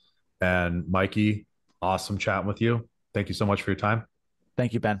you. And Mikey, awesome chatting with you. Thank you so much for your time.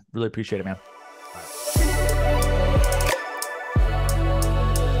 Thank you, Ben. Really appreciate it, man.